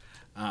out.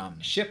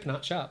 Ship,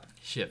 not shop.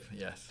 Ship,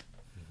 yes.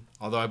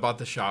 Although I bought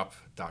the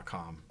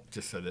shop.com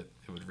just so that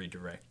it would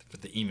redirect.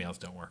 But the emails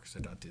don't work, so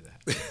don't do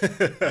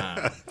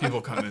that. People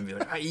come in and be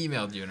like, I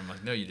emailed you. And I'm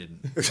like, no, you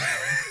didn't.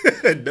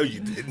 No, you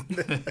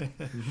didn't.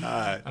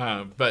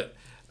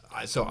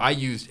 So I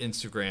used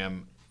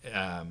Instagram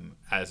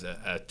as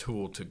a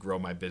tool to grow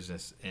my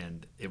business.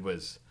 And it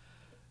was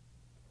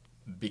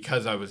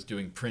because I was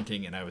doing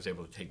printing and I was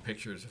able to take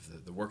pictures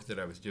of the work that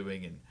I was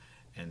doing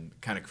and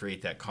kind of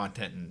create that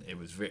content. And it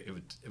was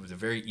a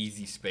very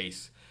easy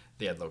space.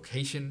 They had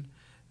location,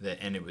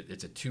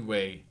 it's a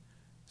two-way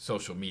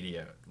social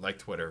media like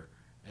Twitter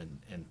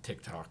and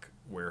TikTok,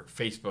 where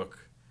Facebook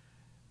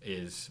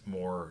is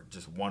more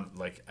just one,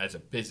 like as a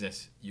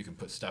business, you can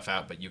put stuff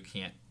out, but you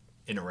can't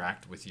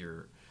interact with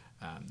your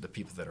the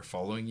people that are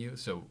following you.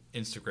 So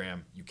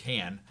Instagram, you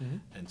can,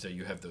 and so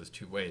you have those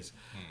two ways.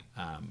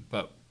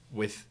 But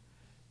with,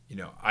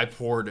 I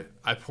poured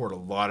a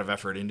lot of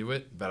effort into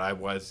it, but I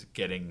was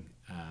getting,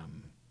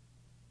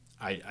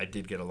 I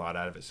did get a lot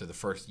out of it. So the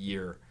first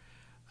year,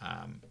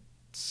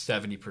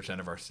 70%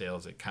 of our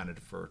sales accounted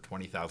for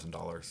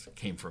 $20,000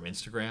 came from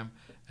Instagram,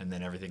 and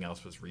then everything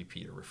else was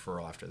repeat or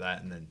referral after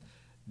that. And then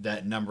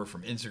that number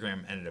from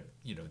Instagram ended up,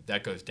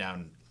 that goes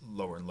down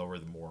lower and lower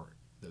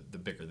the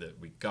bigger that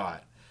we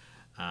got.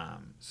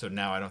 So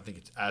now I don't think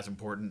it's as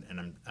important,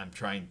 and I'm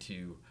trying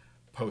to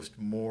post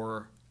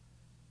more,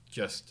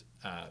 just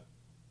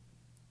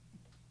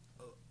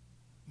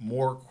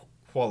more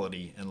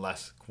quality and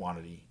less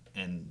quantity,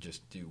 and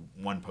just do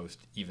one post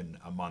even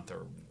a month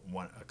or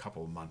a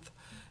couple a month,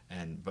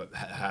 but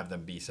have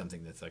them be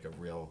something that's like a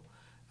real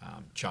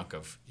chunk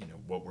of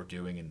what we're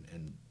doing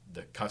and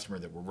the customer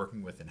that we're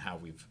working with and how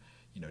we've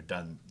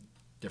done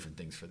different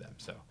things for them.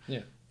 So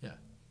yeah.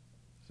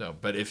 So,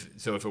 but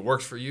if it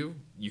works for you,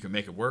 you can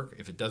make it work.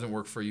 If it doesn't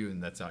work for you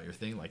and that's not your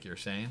thing, like you're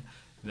saying,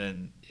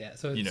 then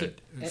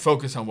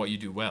focus on what you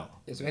do well.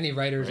 So any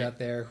writers out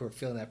there who are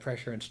feeling that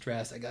pressure and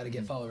stress, I got to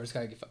get followers,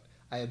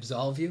 I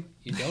absolve you.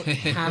 You don't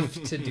have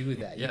to do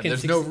that. Yeah,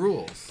 there's no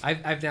rules.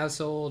 I've now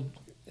sold,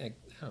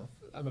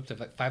 I'm up to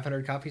like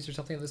 500 copies or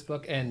something of this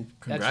book, and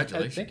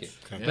congratulations. Thank you.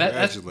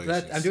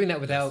 Congratulations. I'm doing that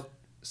without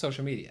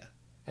social media,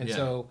 and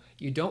so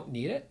you don't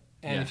need it.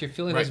 And if you're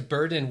feeling this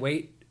burden and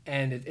weight,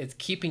 and it's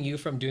keeping you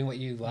from doing what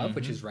you love,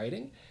 which is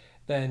writing,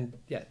 then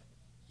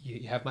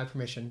you have my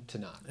permission to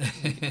not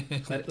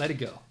let it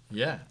go.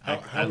 Yeah,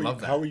 I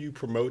love that. How are you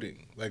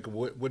promoting? Like,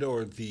 what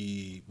are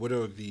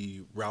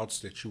the routes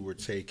that you were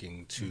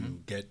taking to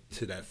get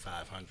to that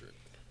 500?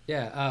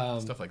 Yeah,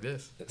 stuff like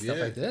this.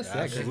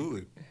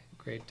 Absolutely.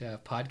 Great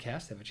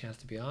podcast. Have a chance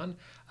to be on.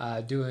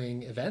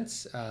 Doing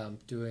events.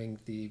 Doing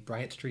the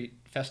Bryant Street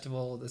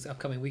Festival this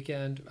upcoming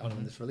weekend. I don't know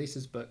when this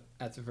releases, but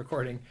as of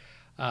recording.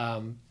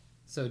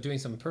 So doing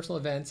some personal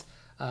events.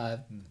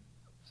 I'm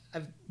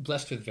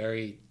blessed with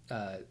very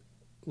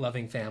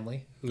loving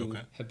family who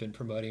have been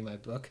promoting my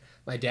book.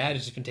 My dad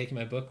has just been taking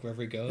my book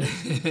wherever he goes.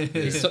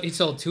 He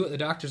sold 2 at the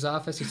doctor's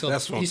office. He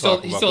sold 3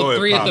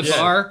 at the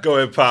bar. Go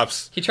ahead,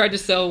 Pops. He tried to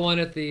sell one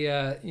at the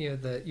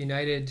the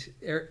United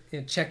Air,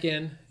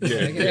 check-in.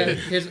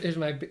 Here's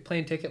my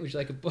plane ticket. Would you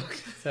like a book?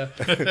 So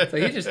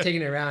he's just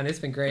taking it around. It's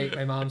been great.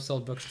 My mom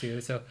sold books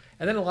too. So,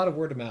 and then a lot of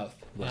word of mouth.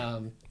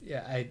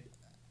 Right.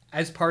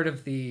 As part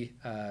of the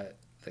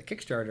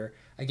Kickstarter,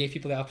 I gave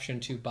people the option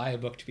to buy a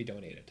book to be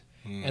donated.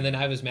 And then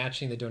I was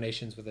matching the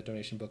donations with a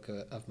donation book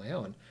of my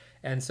own.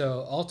 And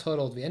so all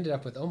totaled, we ended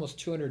up with almost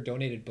 200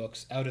 donated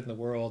books out in the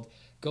world,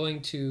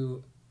 going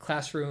to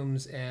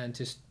classrooms and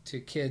to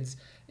kids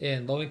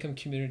in low-income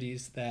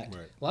communities that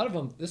a lot of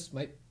them, this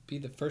might be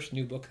the first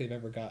new book they've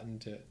ever gotten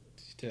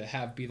to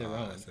have be their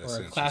own. Or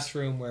a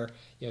classroom where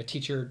a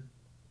teacher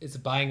is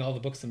buying all the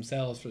books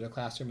themselves for their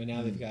classroom, and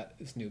now they've got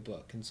this new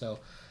book. And so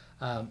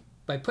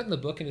by putting the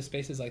book into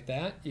spaces like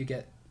that, you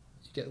get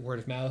word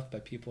of mouth by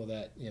people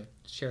that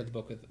share the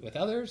book with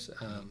others.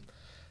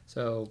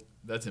 So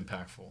that's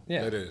impactful.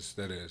 Yeah, that is.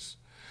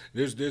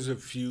 There's a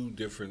few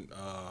different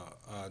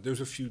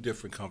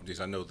companies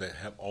I know that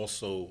have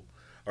also,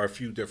 or a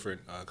few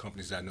different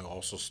companies that I know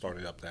also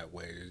started up that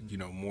way.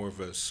 More of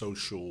a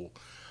social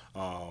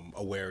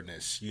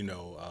awareness. And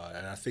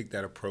I think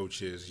that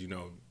approach is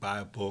buy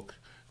a book,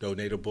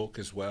 donate a book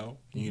as well.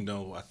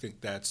 I think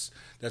that's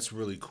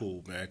really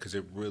cool, man, because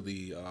it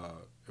really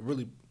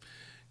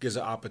gives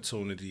an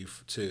opportunity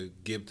to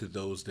give to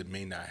those that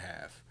may not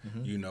have,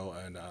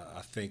 and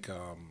I think,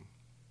 I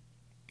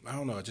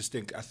don't know,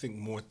 I think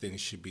more things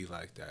should be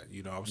like that.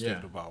 I was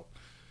thinking about,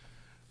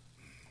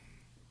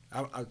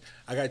 I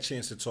got a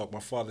chance to talk, my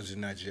father's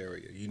in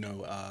Nigeria,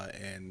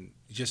 and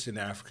just in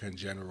Africa in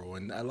general,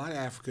 and a lot of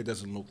Africa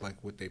doesn't look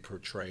like what they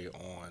portray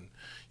on,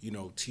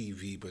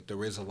 TV, but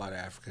there is a lot of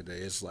Africa that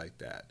is like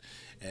that.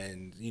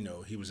 And,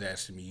 he was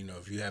asking me,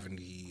 if you have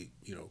any,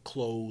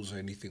 clothes or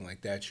anything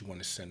like that you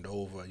want to send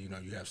over, you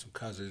have some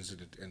cousins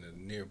in a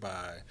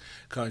nearby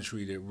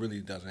country that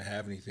really doesn't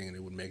have anything and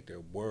it would make their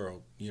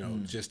world,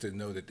 just to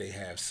know that they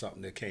have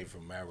something that came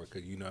from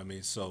America, you know what I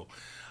mean? So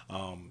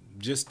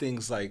just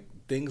things like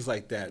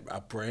that,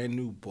 a brand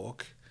new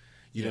book,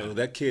 You know,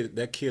 that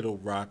kid will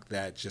rock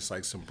that just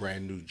like some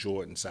brand new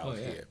Jordans out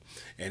here,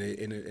 and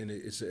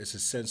it's a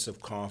sense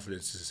of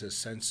confidence. It's a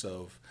sense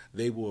of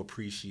they will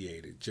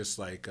appreciate it, just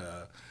like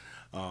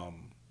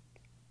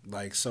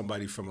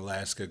somebody from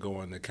Alaska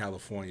going to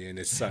California and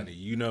it's sunny.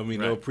 You know what I mean?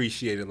 Right. They'll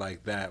appreciate it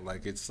like that.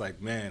 Like it's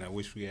like, man, I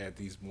wish we had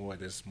this more,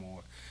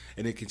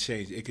 and it could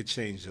change. It could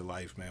change your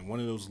life, man. One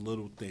of those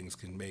little things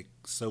can make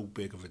so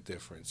big of a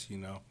difference. You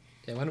know.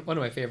 Yeah, one of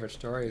my favorite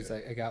stories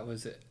I got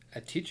was a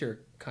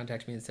teacher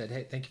contacted me and said,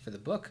 "Hey, thank you for the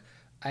book.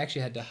 I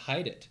actually had to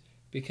hide it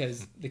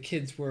because the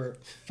kids were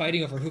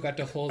fighting over who got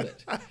to hold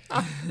it.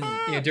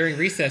 During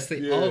recess,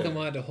 all of them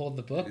wanted to hold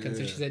the book, and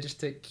so she said just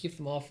to keep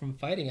them all from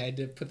fighting, I had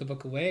to put the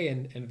book away,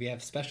 and we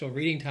have special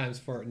reading times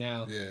for it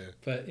now. Yeah.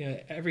 But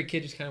every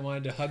kid just kind of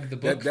wanted to hug the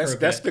book.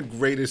 That's the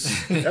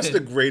greatest. That's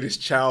the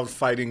greatest child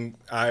fighting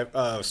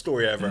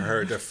story I ever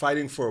heard. They're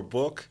fighting for a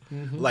book.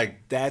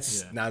 Like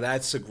now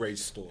that's a great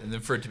story. And then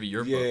for it to be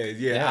your book.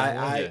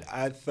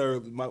 I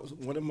thoroughly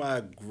one of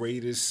my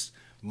greatest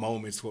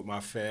moments with my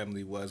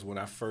family was when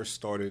I first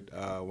started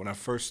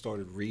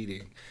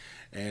reading,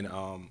 and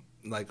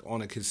like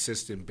on a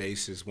consistent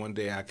basis. One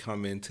day I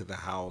come into the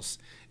house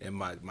and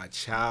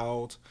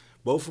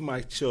both of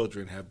my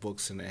children have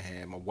books in their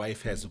hand. My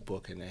wife has a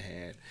book in her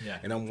hand,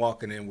 and I'm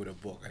walking in with a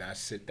book, and I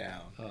sit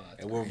down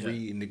and we're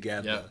reading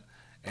together.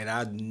 And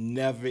I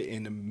never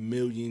in a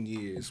million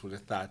years would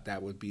have thought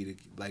that would be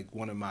like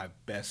one of my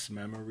best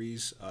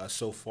memories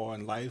so far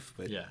in life.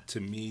 But to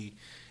me,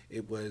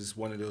 it was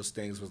one of those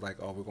things was like,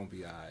 oh, we're going to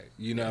be all right.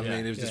 You know what I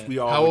mean? It was just, we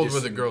all. How old were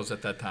the girls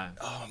at that time?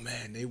 Oh,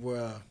 man, they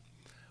were,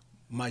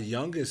 my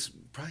youngest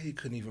probably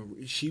couldn't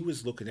even, she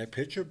was looking at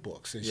picture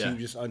books and she was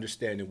just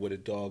understanding what a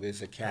dog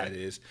is, a cat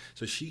is.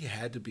 So she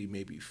had to be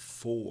maybe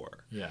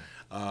 4.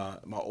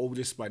 My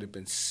oldest might have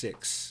been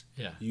 6.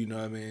 You know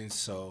what I mean?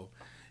 So,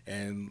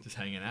 and just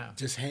hanging out.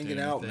 Just hanging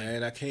out,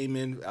 man. I came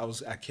in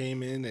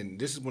and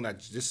this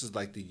is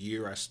like the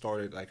year I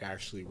started like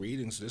actually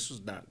reading. So this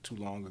was not too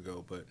long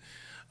ago, but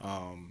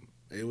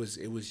it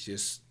was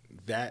just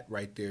that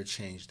right there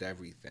changed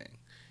everything.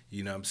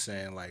 You know what I'm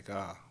saying? Like,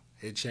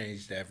 it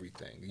changed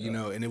everything. You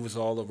know, and it was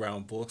all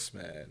around books,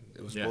 man.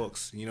 It was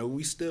books. You know,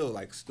 we still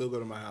go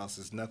to my house.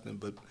 It's nothing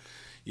but,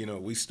 you know,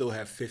 we still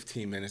have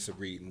 15 minutes of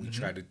reading.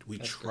 We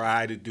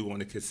try to do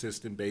on a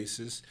consistent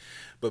basis.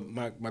 But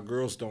my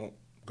girls don't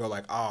go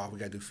like, oh, we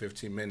got to do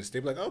 15 minutes. They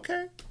be like,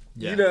 okay.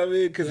 You know what I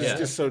mean? Because it's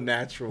just so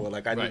natural.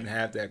 Like, I didn't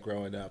have that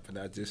growing up, and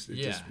it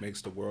just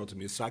makes the world to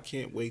me. So I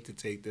can't wait to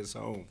take this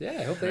home. Yeah,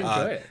 I hope they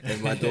enjoy it.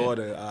 And my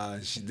daughter,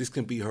 this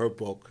can be her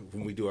book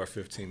when we do our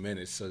 15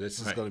 minutes. So this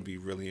is going to be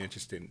really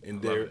interesting.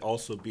 And they're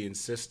also being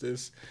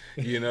sisters,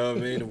 you know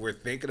what I mean? And we're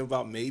thinking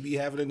about maybe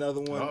having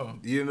another one,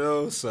 you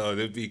know? So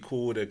it'd be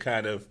cool to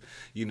kind of,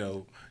 you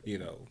know,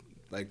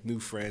 like new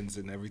friends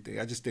and everything.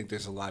 I just think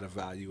there's a lot of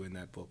value in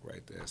that book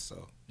right there.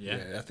 So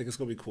I think it's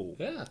gonna be cool.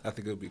 I think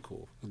it'll be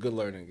cool. A good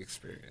learning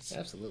experience.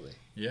 Absolutely.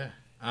 Yeah.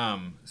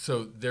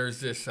 So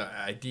there's this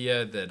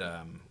idea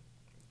that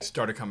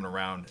started coming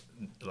around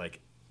like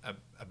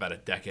about a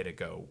decade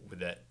ago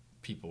that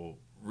people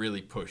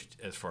really pushed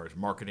as far as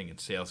marketing and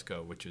sales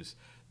go, which is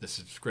the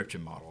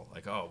subscription model.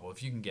 Like, oh, well,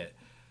 if you can get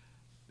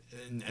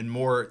and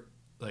more.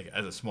 Like,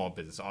 as a small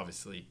business,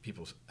 obviously,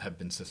 people have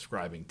been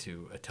subscribing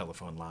to a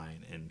telephone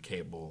line and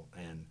cable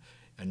and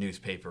a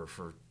newspaper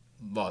for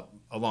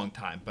a long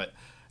time. But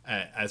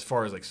as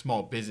far as, like,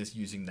 small business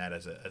using that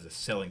as a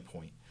selling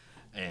point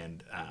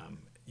and,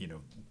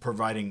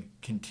 providing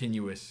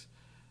continuous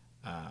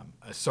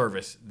a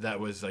service,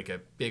 that was, like, a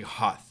big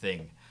hot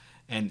thing.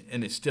 And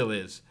it still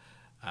is.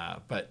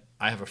 But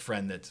I have a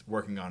friend that's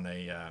working on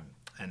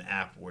an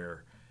app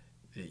where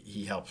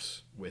he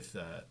helps with,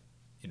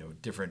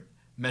 different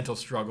mental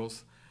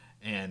struggles,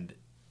 and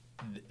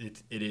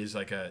it is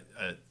like a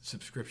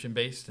subscription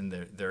based, and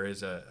there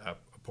is a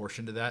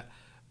portion to that.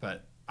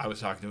 But I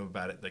was talking to him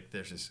about it. Like,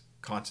 there's this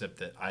concept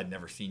that I'd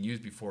never seen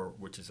used before,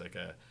 which is like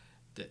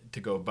to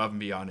go above and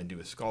beyond and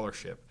do a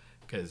scholarship,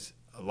 because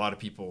a lot of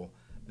people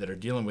that are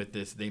dealing with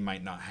this, they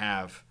might not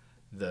have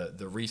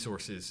the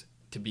resources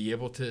to be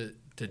able to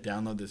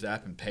download this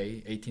app and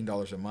pay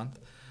 $18 a month,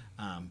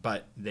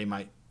 but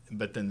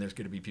then there's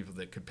going to be people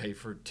that could pay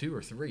for 2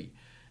 or 3.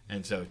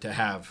 And so to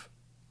have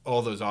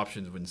all those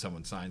options when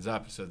someone signs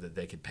up so that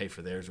they could pay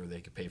for theirs, or they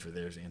could pay for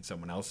theirs and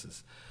someone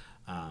else's.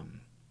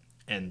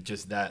 And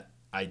just that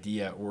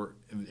idea, or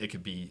it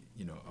could be,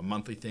 a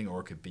monthly thing, or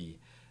it could be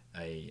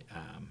a,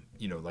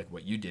 like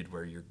what you did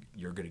where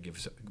you're going to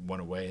give one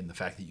away. And the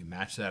fact that you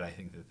match that, I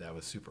think that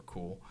was super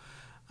cool.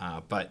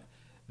 But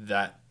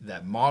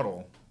that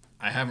model,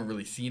 I haven't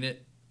really seen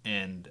it.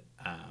 And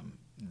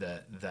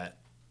that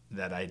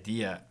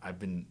idea,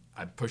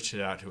 I pushed it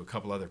out to a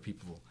couple other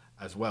people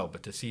as well,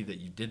 but to see that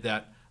you did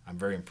that, I'm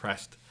very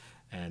impressed,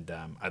 and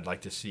I'd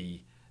like to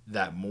see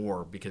that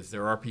more, because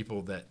there are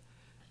people that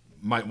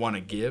might want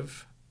to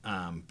give,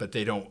 but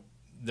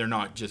they're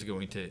not just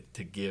going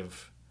to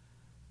give.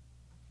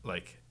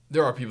 Like,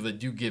 there are people that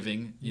do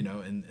giving,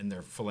 and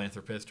they're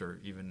philanthropists, or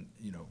even,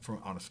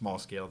 on a small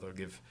scale, they'll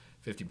give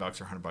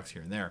 $50 or $100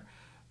 here and there,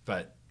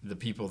 but the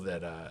people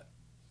that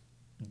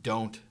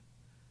don't,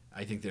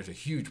 I think there's a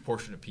huge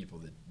portion of people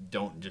that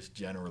don't just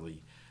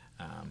generally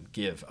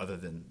give, other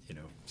than,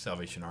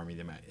 Salvation Army.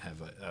 They might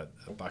have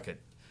a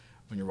bucket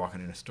when you're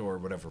walking in a store or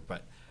whatever,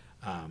 but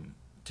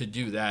to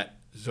do that.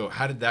 So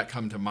how did that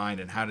come to mind,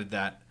 and how did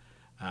that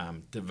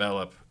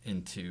develop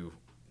into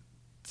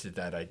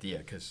that idea?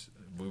 Because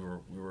we were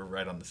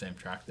right on the same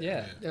track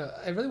there. Yeah.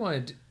 I really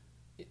wanted.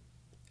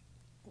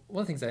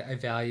 One of the things I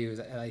value is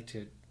I like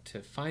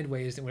to find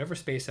ways in whatever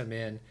space I'm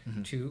in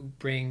to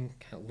bring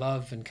kind of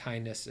love and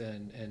kindness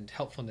and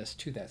helpfulness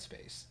to that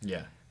space.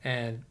 Yeah.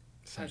 And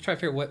I try to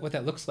figure out what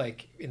that looks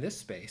like in this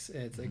space.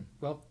 And it's like,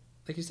 well,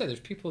 like you said, there's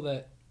people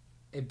that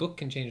a book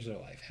can change their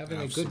life.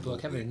 Having a good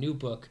book, having a new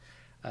book,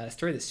 a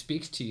story that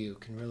speaks to you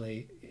can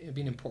really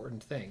be an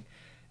important thing.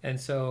 And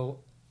so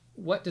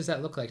what does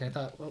that look like? And I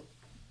thought, well,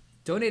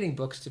 donating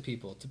books to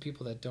people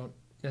that don't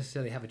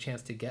necessarily have a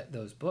chance to get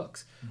those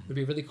books would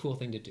be a really cool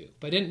thing to do.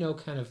 But I didn't know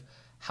kind of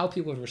how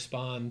people would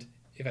respond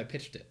if I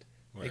pitched it.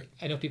 Right. Like,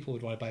 I know people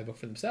would want to buy a book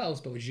for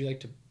themselves, but would you like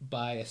to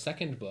buy a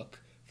second book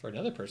for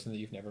another person that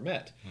you've never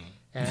met?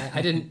 And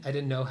I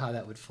didn't know how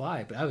that would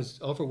fly, but I was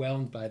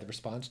overwhelmed by the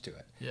response to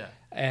it. Yeah.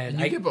 And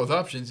you get both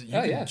options. You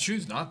can yeah.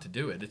 choose not to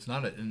do it. It's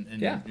not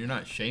you're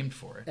not shamed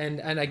for it.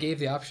 And I gave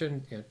the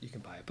option, you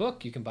can buy a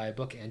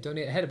book and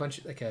donate. I had a bunch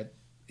of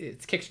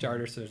it's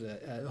Kickstarter, so there's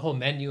a whole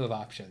menu of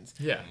options.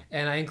 Yeah.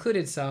 And I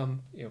included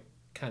some,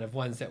 kind of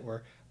ones that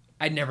were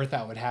I never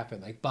thought would happen.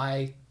 Like,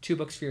 buy 2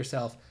 books for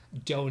yourself,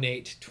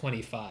 donate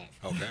 25.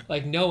 Okay.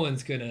 Like, no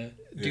one's gonna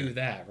do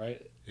that,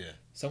 right? Yeah.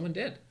 Someone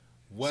did.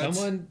 What?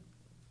 Someone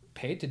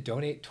paid to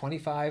donate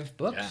 25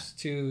 books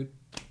to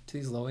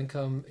these low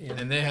income.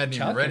 And they hadn't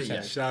even read it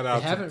yet. Shout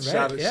out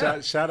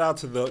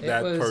to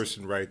that was,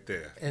 person right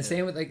there. And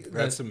same with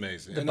that's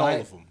amazing. And all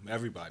of them,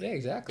 everybody. Yeah,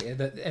 exactly.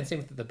 And same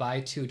with the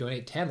buy 2,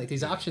 donate 10. Like,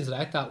 these options that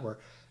I thought were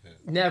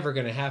never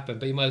going to happen,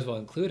 but you might as well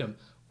include them,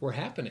 were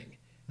happening.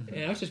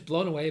 And I was just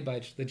blown away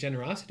by the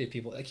generosity of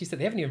people. Like you said,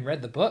 they haven't even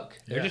read the book.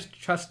 They're just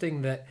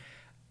trusting that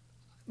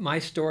my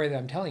story that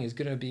I'm telling is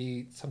going to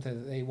be something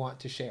that they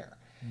want to share.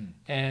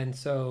 And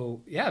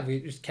so, we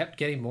just kept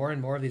getting more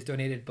and more of these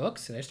donated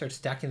books, and I started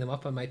stacking them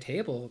up on my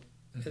table,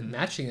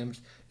 matching them.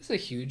 This is a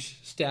huge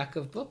stack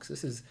of books.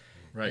 This is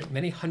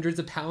many hundreds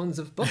of pounds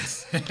of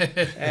books.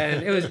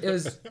 And it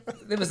was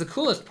the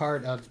coolest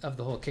part of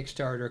the whole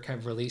Kickstarter kind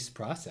of release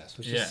process,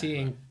 was just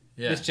seeing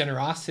this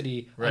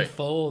generosity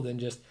unfold, and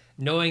just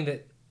knowing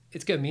that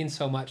it's going to mean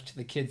so much to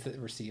the kids that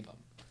receive them.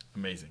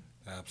 Amazing.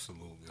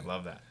 Absolutely. I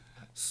love that.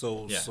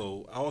 So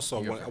I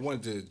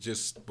wanted to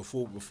just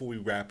before we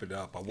wrap it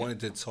up, I wanted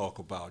to talk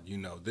about,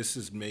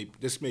 this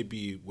may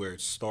be where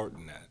it's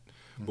starting at,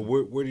 but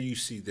where do you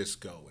see this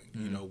going?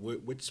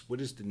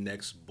 What is the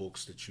next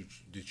books that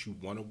you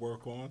want to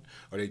work on?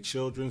 Are they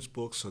children's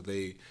books? Are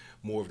they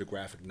more of the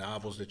graphic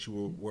novels that you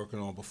were working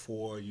on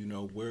before?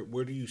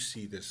 Where do you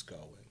see this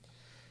going?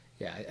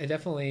 Yeah, I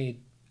definitely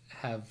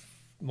have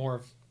more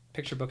of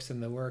picture books in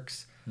the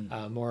works,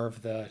 more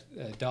of the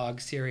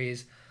dog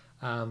series.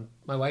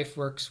 My wife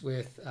works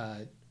with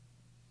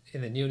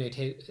in the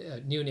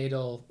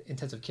neonatal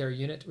intensive care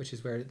unit, which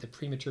is where the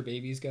premature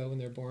babies go when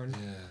they're born.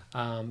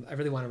 Yeah. I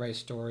really want to write a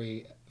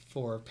story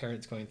for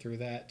parents going through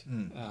that.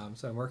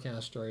 So I'm working on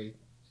a story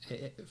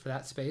for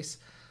that space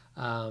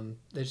that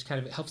just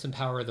kind of helps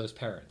empower those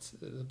parents.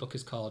 The book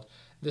is called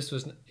 "This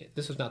Was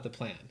Not the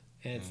Plan,"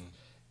 and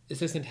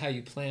this isn't how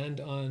you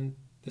planned on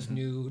this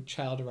new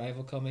child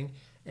arrival coming.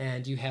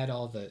 And you had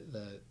all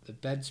the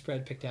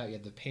bedspread picked out, you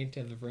had the paint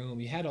of the room,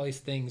 you had all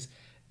these things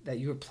that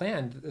you had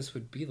planned that this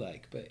would be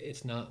like, but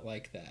it's not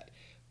like that.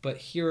 But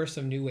here are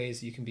some new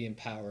ways you can be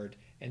empowered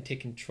and take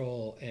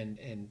control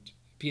and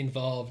be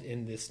involved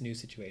in this new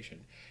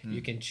situation.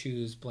 You can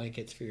choose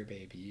blankets for your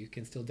baby. You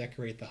can still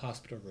decorate the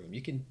hospital room.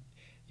 You can,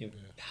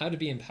 how to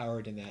be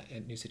empowered in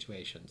that new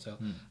situation. So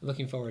I'm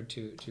looking forward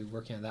to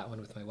working on that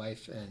one with my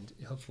wife, and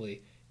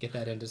hopefully get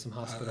that into some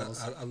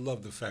hospitals. I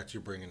love the fact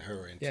you're bringing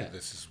her into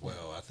this as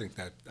well. I think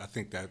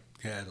that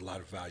had a lot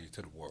of value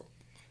to the world.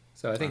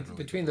 So I think really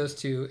between those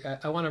two,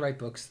 I want to write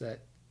books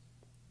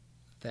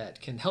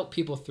that can help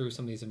people through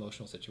some of these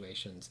emotional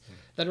situations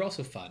that are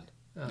also fun.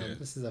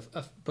 This is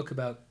a book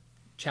about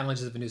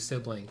challenges of a new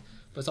sibling,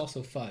 but it's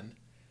also fun,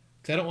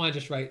 because I don't want to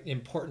just write an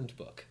important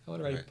book. I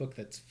want to write a book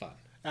that's fun.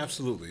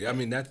 Absolutely. I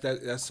mean,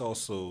 that's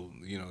also,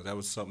 that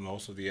was something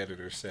also the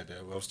editor said that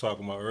I was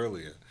talking about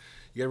earlier.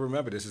 You got to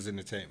remember, this is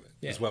entertainment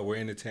as well. We're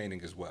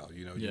entertaining as well.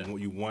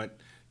 You want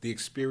the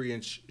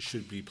experience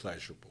should be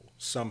pleasurable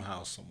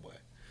somehow, some way.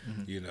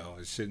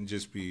 It shouldn't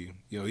just be,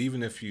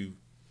 even if you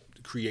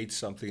create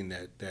something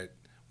that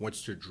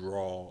wants to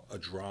draw a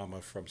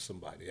drama from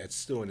somebody, that's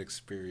still an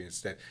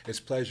experience that is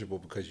pleasurable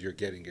because you're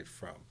getting it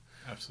from.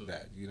 Absolutely.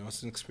 That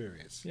it's an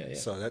experience. Yeah.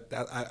 So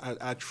that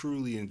I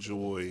truly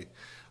enjoy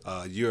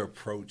your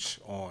approach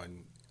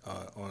on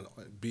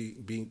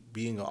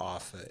being an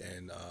author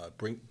and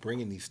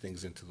bringing these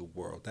things into the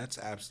world. That's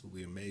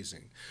absolutely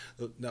amazing.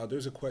 Now,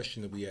 there's a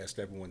question that we asked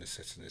everyone that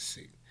sits in this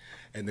seat,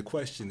 and the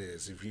question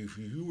is: if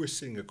you were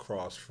sitting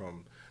across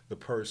from the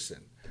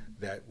person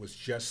that was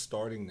just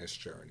starting this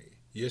journey,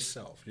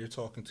 yourself, you're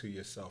talking to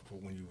yourself,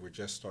 but when you were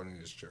just starting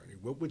this journey,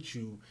 what would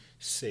you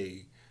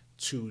say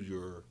to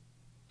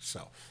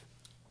yourself?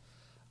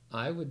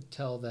 I would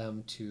tell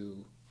them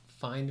to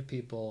find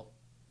people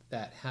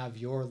that have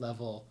your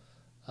level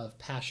of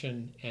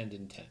passion and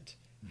intent,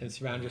 and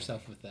surround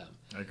yourself with them.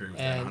 I agree with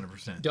And that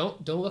 100%.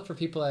 Don't look for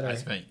people that are. I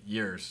spent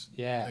years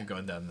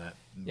going down that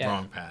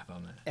wrong path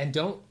on that. And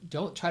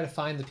don't try to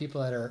find the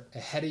people that are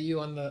ahead of you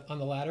on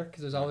the ladder,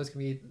 because there's always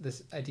going to be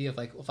this idea of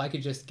like, well, if I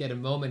could just get a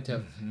moment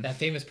of that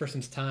famous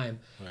person's time.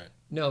 Right.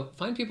 No,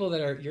 find people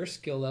that are your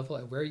skill level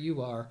at where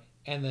you are,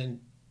 and then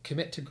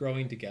commit to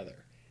growing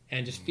together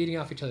and just feeding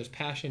off each other's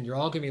passion. You're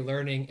all going to be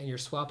learning, and you're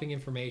swapping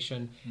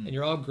information, and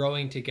you're all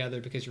growing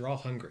together because you're all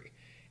hungry,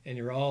 and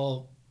you're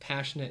all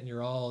passionate, and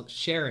you're all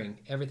sharing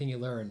everything you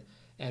learn,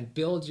 and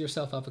build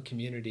yourself up a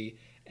community,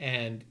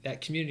 and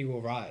that community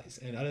will rise,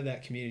 and out of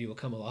that community will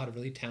come a lot of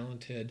really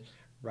talented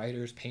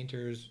writers,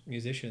 painters,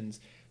 musicians,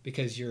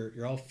 because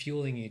you're all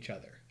fueling each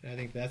other. And I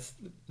think that's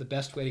the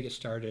best way to get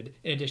started,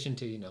 in addition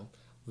to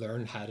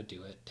learn how to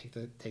do it,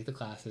 take the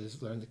classes,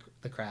 learn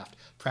the craft,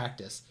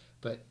 practice.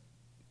 But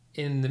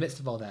in the midst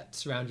of all that,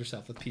 surround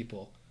yourself with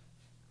people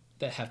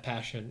that have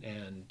passion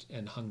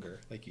and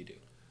hunger like you do.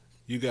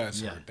 You guys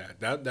heard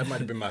that. That might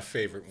have been my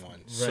favorite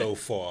one so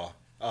far.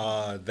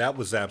 That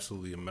was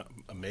absolutely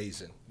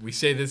amazing. We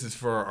say this is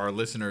for our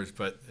listeners,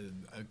 but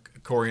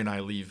Corey and I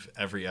leave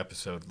every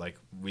episode like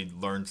we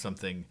learned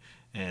something,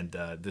 and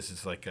this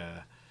is like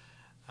a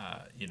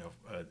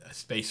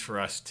space for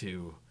us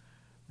to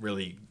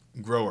really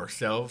grow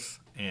ourselves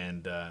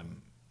and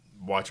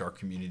watch our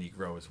community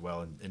grow as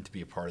well, and to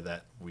be a part of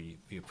that. We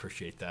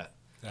appreciate that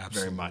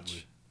very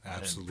much.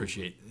 Absolutely. And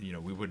appreciate,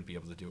 we wouldn't be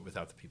able to do it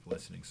without the people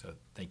listening, so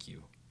thank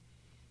you.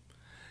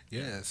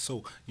 Yeah,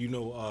 so,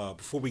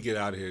 before we get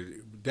out of here,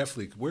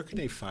 definitely, where can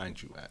they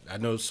find you at? I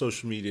know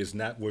social media is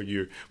not where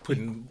you're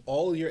putting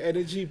all your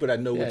energy, but I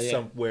know it's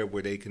somewhere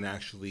where they can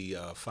actually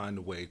find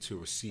a way to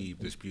receive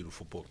this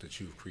beautiful book that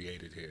you've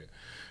created here.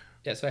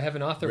 Yeah, so I have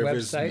an author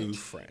River's website. New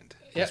Friend.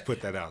 Let's put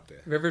that out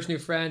there. River's New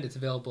Friend. It's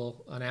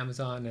available on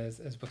Amazon,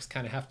 as books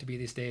kind of have to be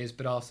these days,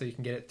 but also you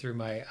can get it through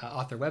my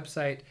author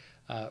website,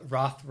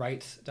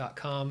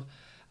 rothwrites.com.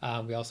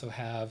 We also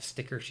have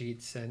sticker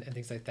sheets and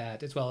things like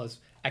that, as well as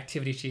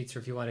activity sheets, or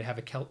if you want to have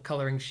a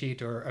coloring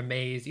sheet or a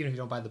maze. Even if you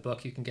don't buy the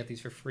book, you can get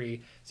these for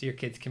free, so your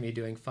kids can be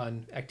doing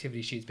fun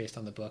activity sheets based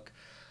on the book.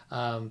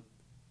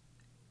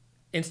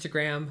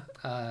 Instagram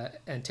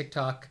and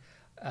TikTok,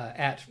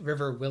 at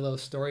River Willow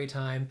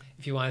Storytime,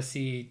 if you want to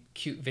see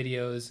cute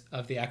videos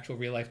of the actual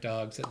real life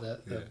dogs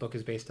that the book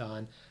is based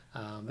on.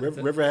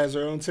 River has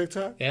her own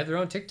TikTok? They have their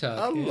own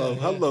TikTok.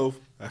 Hello.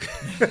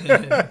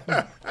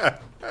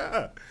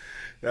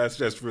 That's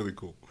just really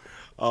cool.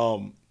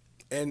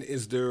 And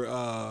is there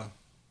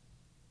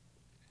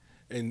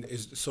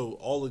so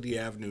all of the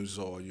avenues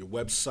are your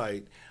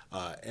website,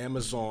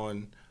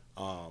 Amazon,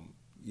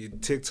 your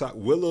TikTok,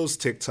 Willow's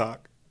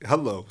TikTok.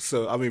 Hello.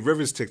 So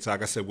River's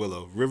TikTok. I said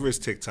Willow. River's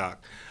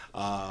TikTok.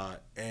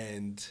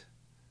 And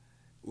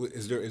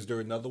is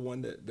there another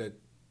one that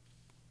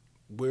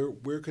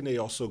where can they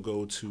also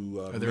go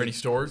to? Are there any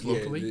stores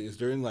locally? Is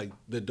there in like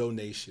the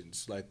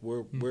donations? Like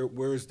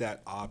where is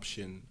that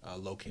option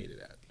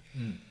located at?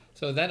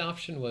 So that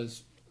option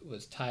was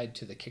tied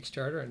to the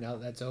Kickstarter, and now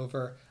that that's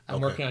over, I'm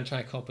working on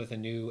trying to come up with a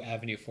new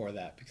avenue for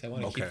that, because I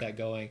want to keep that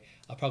going.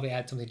 I'll probably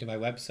add something to my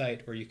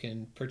website where you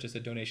can purchase a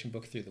donation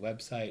book through the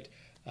website.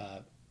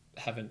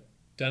 Haven't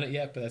done it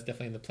yet, but that's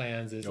definitely in the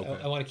plans.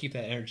 I want to keep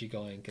that energy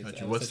going.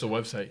 Gotcha. What's the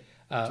website?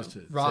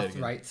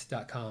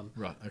 Rothwrites.com.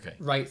 Okay.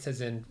 Writes as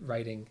in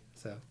writing.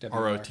 So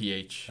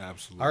ROTH.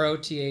 Absolutely.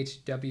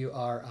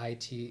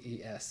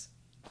 ROTHWRITES.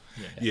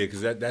 Yeah,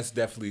 because that's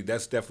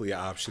definitely an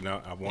option.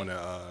 I want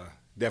to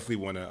definitely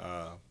want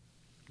to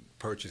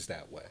purchase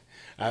that way.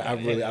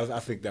 I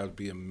think that would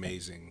be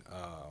amazing.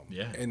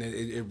 And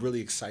it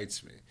really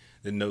excites me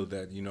to know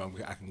that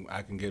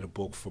I can get a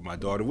book for my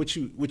daughter, which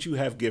you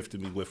have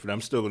gifted me with, and I'm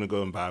still going to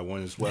go and buy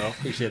one as well.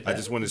 Appreciate that. I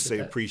just want to say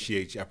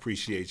appreciate you. I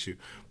appreciate you,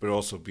 but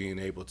also being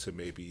able to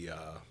maybe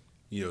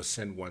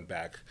send one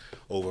back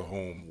over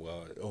home,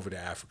 over to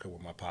Africa where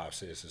my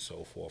pops is and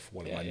so forth.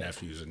 One of my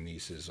nephews and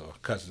nieces or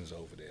cousins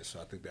over there. So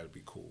I think that'd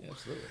be cool.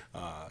 Absolutely.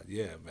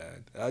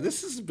 Man.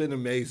 This has been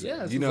amazing.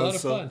 Yeah, it's a lot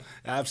of fun.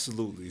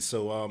 Absolutely.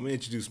 So I'm going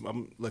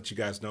to let you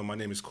guys know. My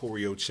name is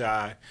Corey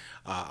Ochai.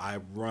 I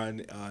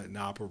run and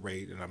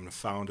operate, and I'm the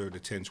founder of the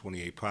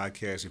 1028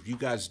 podcast. If you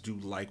guys do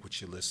like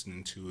what you're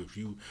listening to, if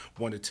you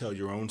want to tell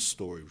your own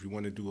story, if you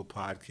want to do a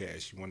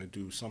podcast, you want to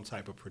do some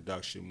type of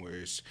production where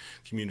it's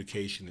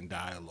communication and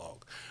dialogue,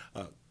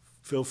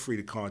 feel free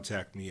to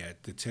contact me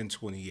at the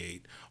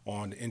 1028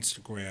 on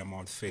Instagram,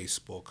 on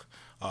Facebook,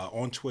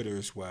 on Twitter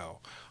as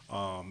well.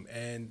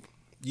 And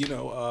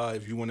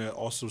if you want to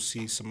also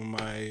see some of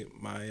my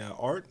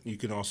art, you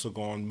can also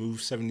go on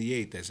Move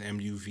 78. That's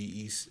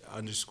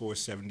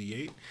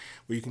MUVE_78,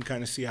 where you can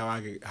kind of see how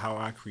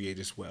I create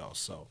as well.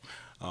 So,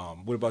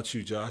 what about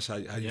you, Josh? How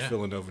you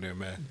feeling over there,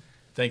 man?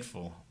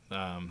 Thankful.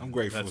 I'm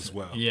grateful as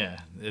well. Yeah,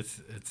 it's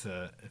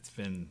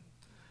been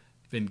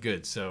been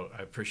good. So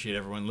I appreciate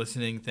everyone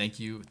listening. Thank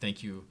you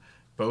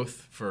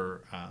both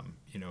for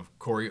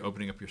Corey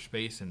opening up your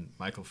space, and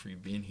Michael for you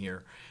being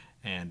here,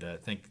 and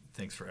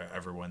thanks for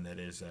everyone that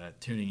is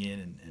tuning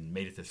in and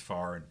made it this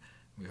far. And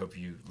we hope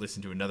you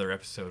listen to another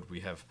episode. We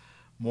have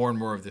more and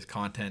more of this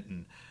content,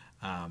 and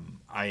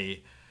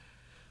I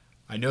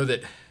know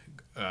that,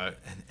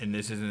 and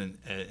this isn't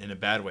in a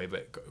bad way,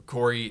 but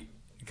Corey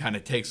kind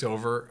of takes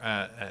over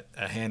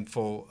a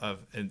handful of,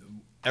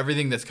 and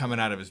everything that's coming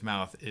out of his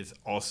mouth is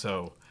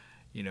also,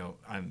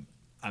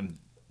 I'm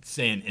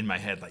saying in my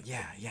head, like,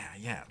 yeah,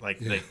 like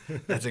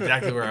that's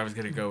exactly where I was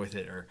going to go with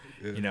it. Or,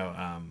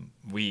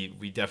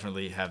 we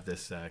definitely have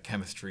this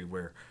chemistry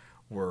where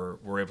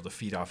we're able to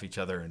feed off each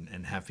other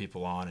and have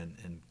people on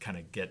and kind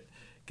of get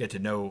to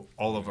know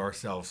all of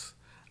ourselves,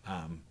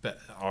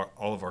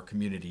 all of our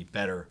community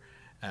better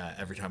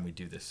every time we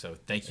do this. So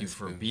thank you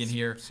for being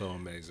here. So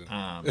amazing.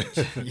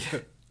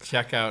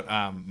 Check out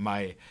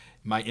my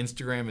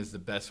Instagram is the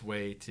best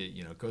way to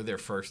go there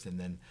first, and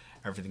then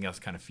everything else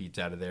kind of feeds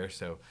out of there.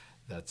 So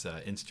that's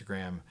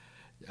Instagram,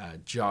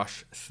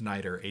 Josh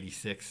Snyder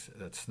 86.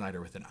 That's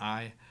Snyder with an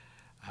I,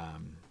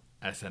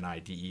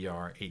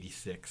 SNIDER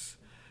 86.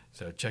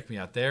 So check me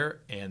out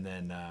there, and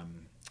then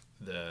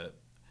the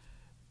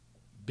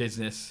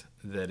business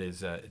that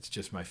is it's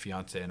just my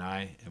fiance and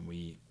I, and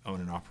we own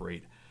and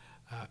operate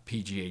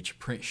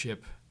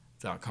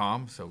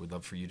pghprintship.com. So we'd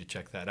love for you to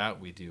check that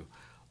out. We do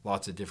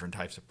lots of different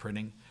types of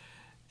printing.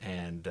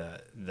 And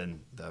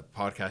then the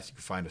podcast, you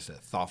can find us at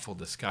Thoughtful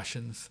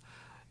Discussions,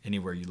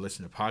 anywhere you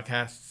listen to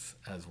podcasts,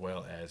 as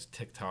well as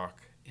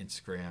TikTok,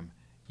 Instagram,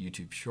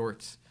 YouTube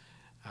Shorts,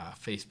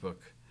 Facebook.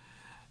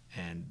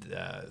 And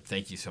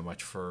thank you so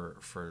much for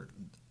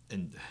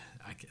and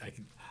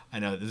I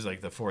know this is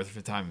like the fourth or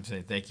fifth time I'm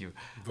saying thank you.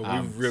 But we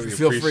really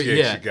appreciate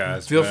you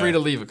guys. Feel free to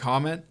leave a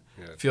comment.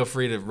 Yeah. Feel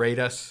free to rate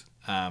us,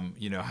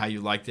 how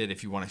you liked it,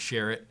 if you want to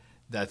share it.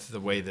 That's the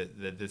way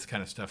that this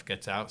kind of stuff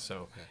gets out.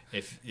 So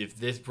if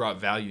this brought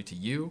value to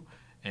you,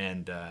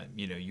 and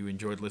you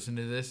enjoyed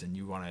listening to this, and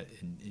you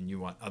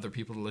want other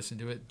people to listen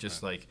to it,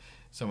 just like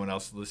someone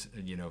else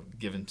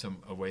giving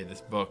away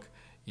this book,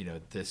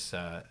 this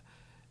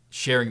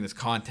sharing this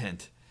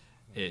content,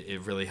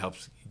 it really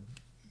helps.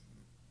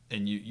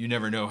 And you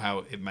never know how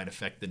it might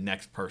affect the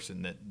next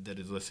person that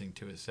is listening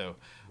to it. So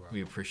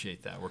we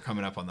appreciate that. We're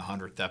coming up on the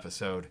 100th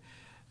episode.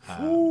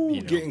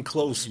 Getting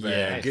close, man.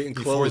 Yeah, Getting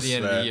before close. the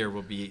end man. of the year,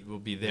 we'll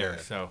be there.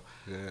 Yeah. So,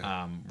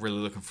 really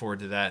looking forward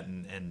to that,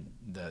 and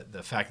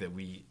the fact that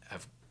we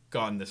have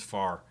gotten this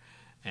far.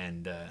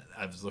 And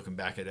I was looking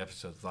back at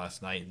episodes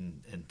last night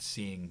and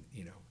seeing,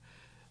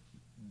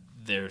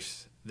 there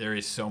is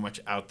so much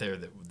out there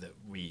that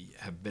we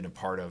have been a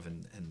part of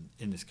and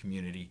in this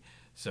community.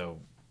 So,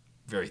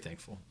 very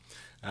thankful.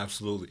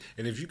 Absolutely.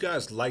 And if you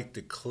guys like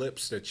the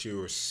clips that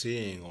you're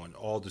seeing on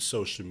all the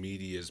social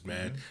medias,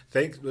 man,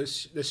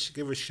 let's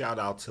give a shout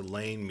out to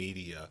Lane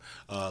Media.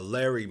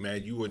 Larry,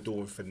 man, you are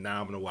doing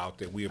phenomenal out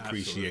there. We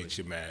appreciate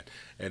you, man.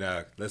 And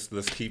let's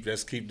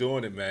keep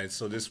doing it, man.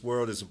 So this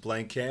world is a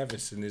blank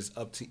canvas, and it's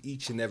up to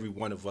each and every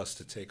one of us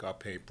to take our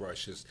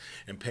paintbrushes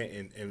and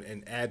paint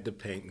and add the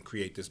paint and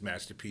create this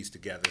masterpiece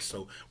together.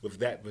 So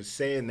with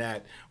saying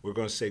that, we're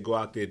gonna say go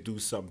out there, do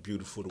something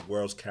beautiful. The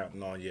world's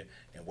counting on you,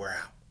 and we're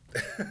out. All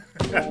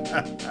right,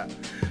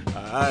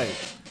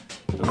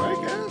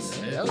 guys.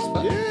 Yeah, that was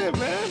fun. Yeah,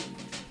 man.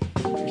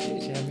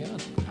 Appreciate you having me on.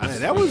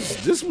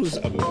 This was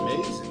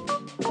amazing.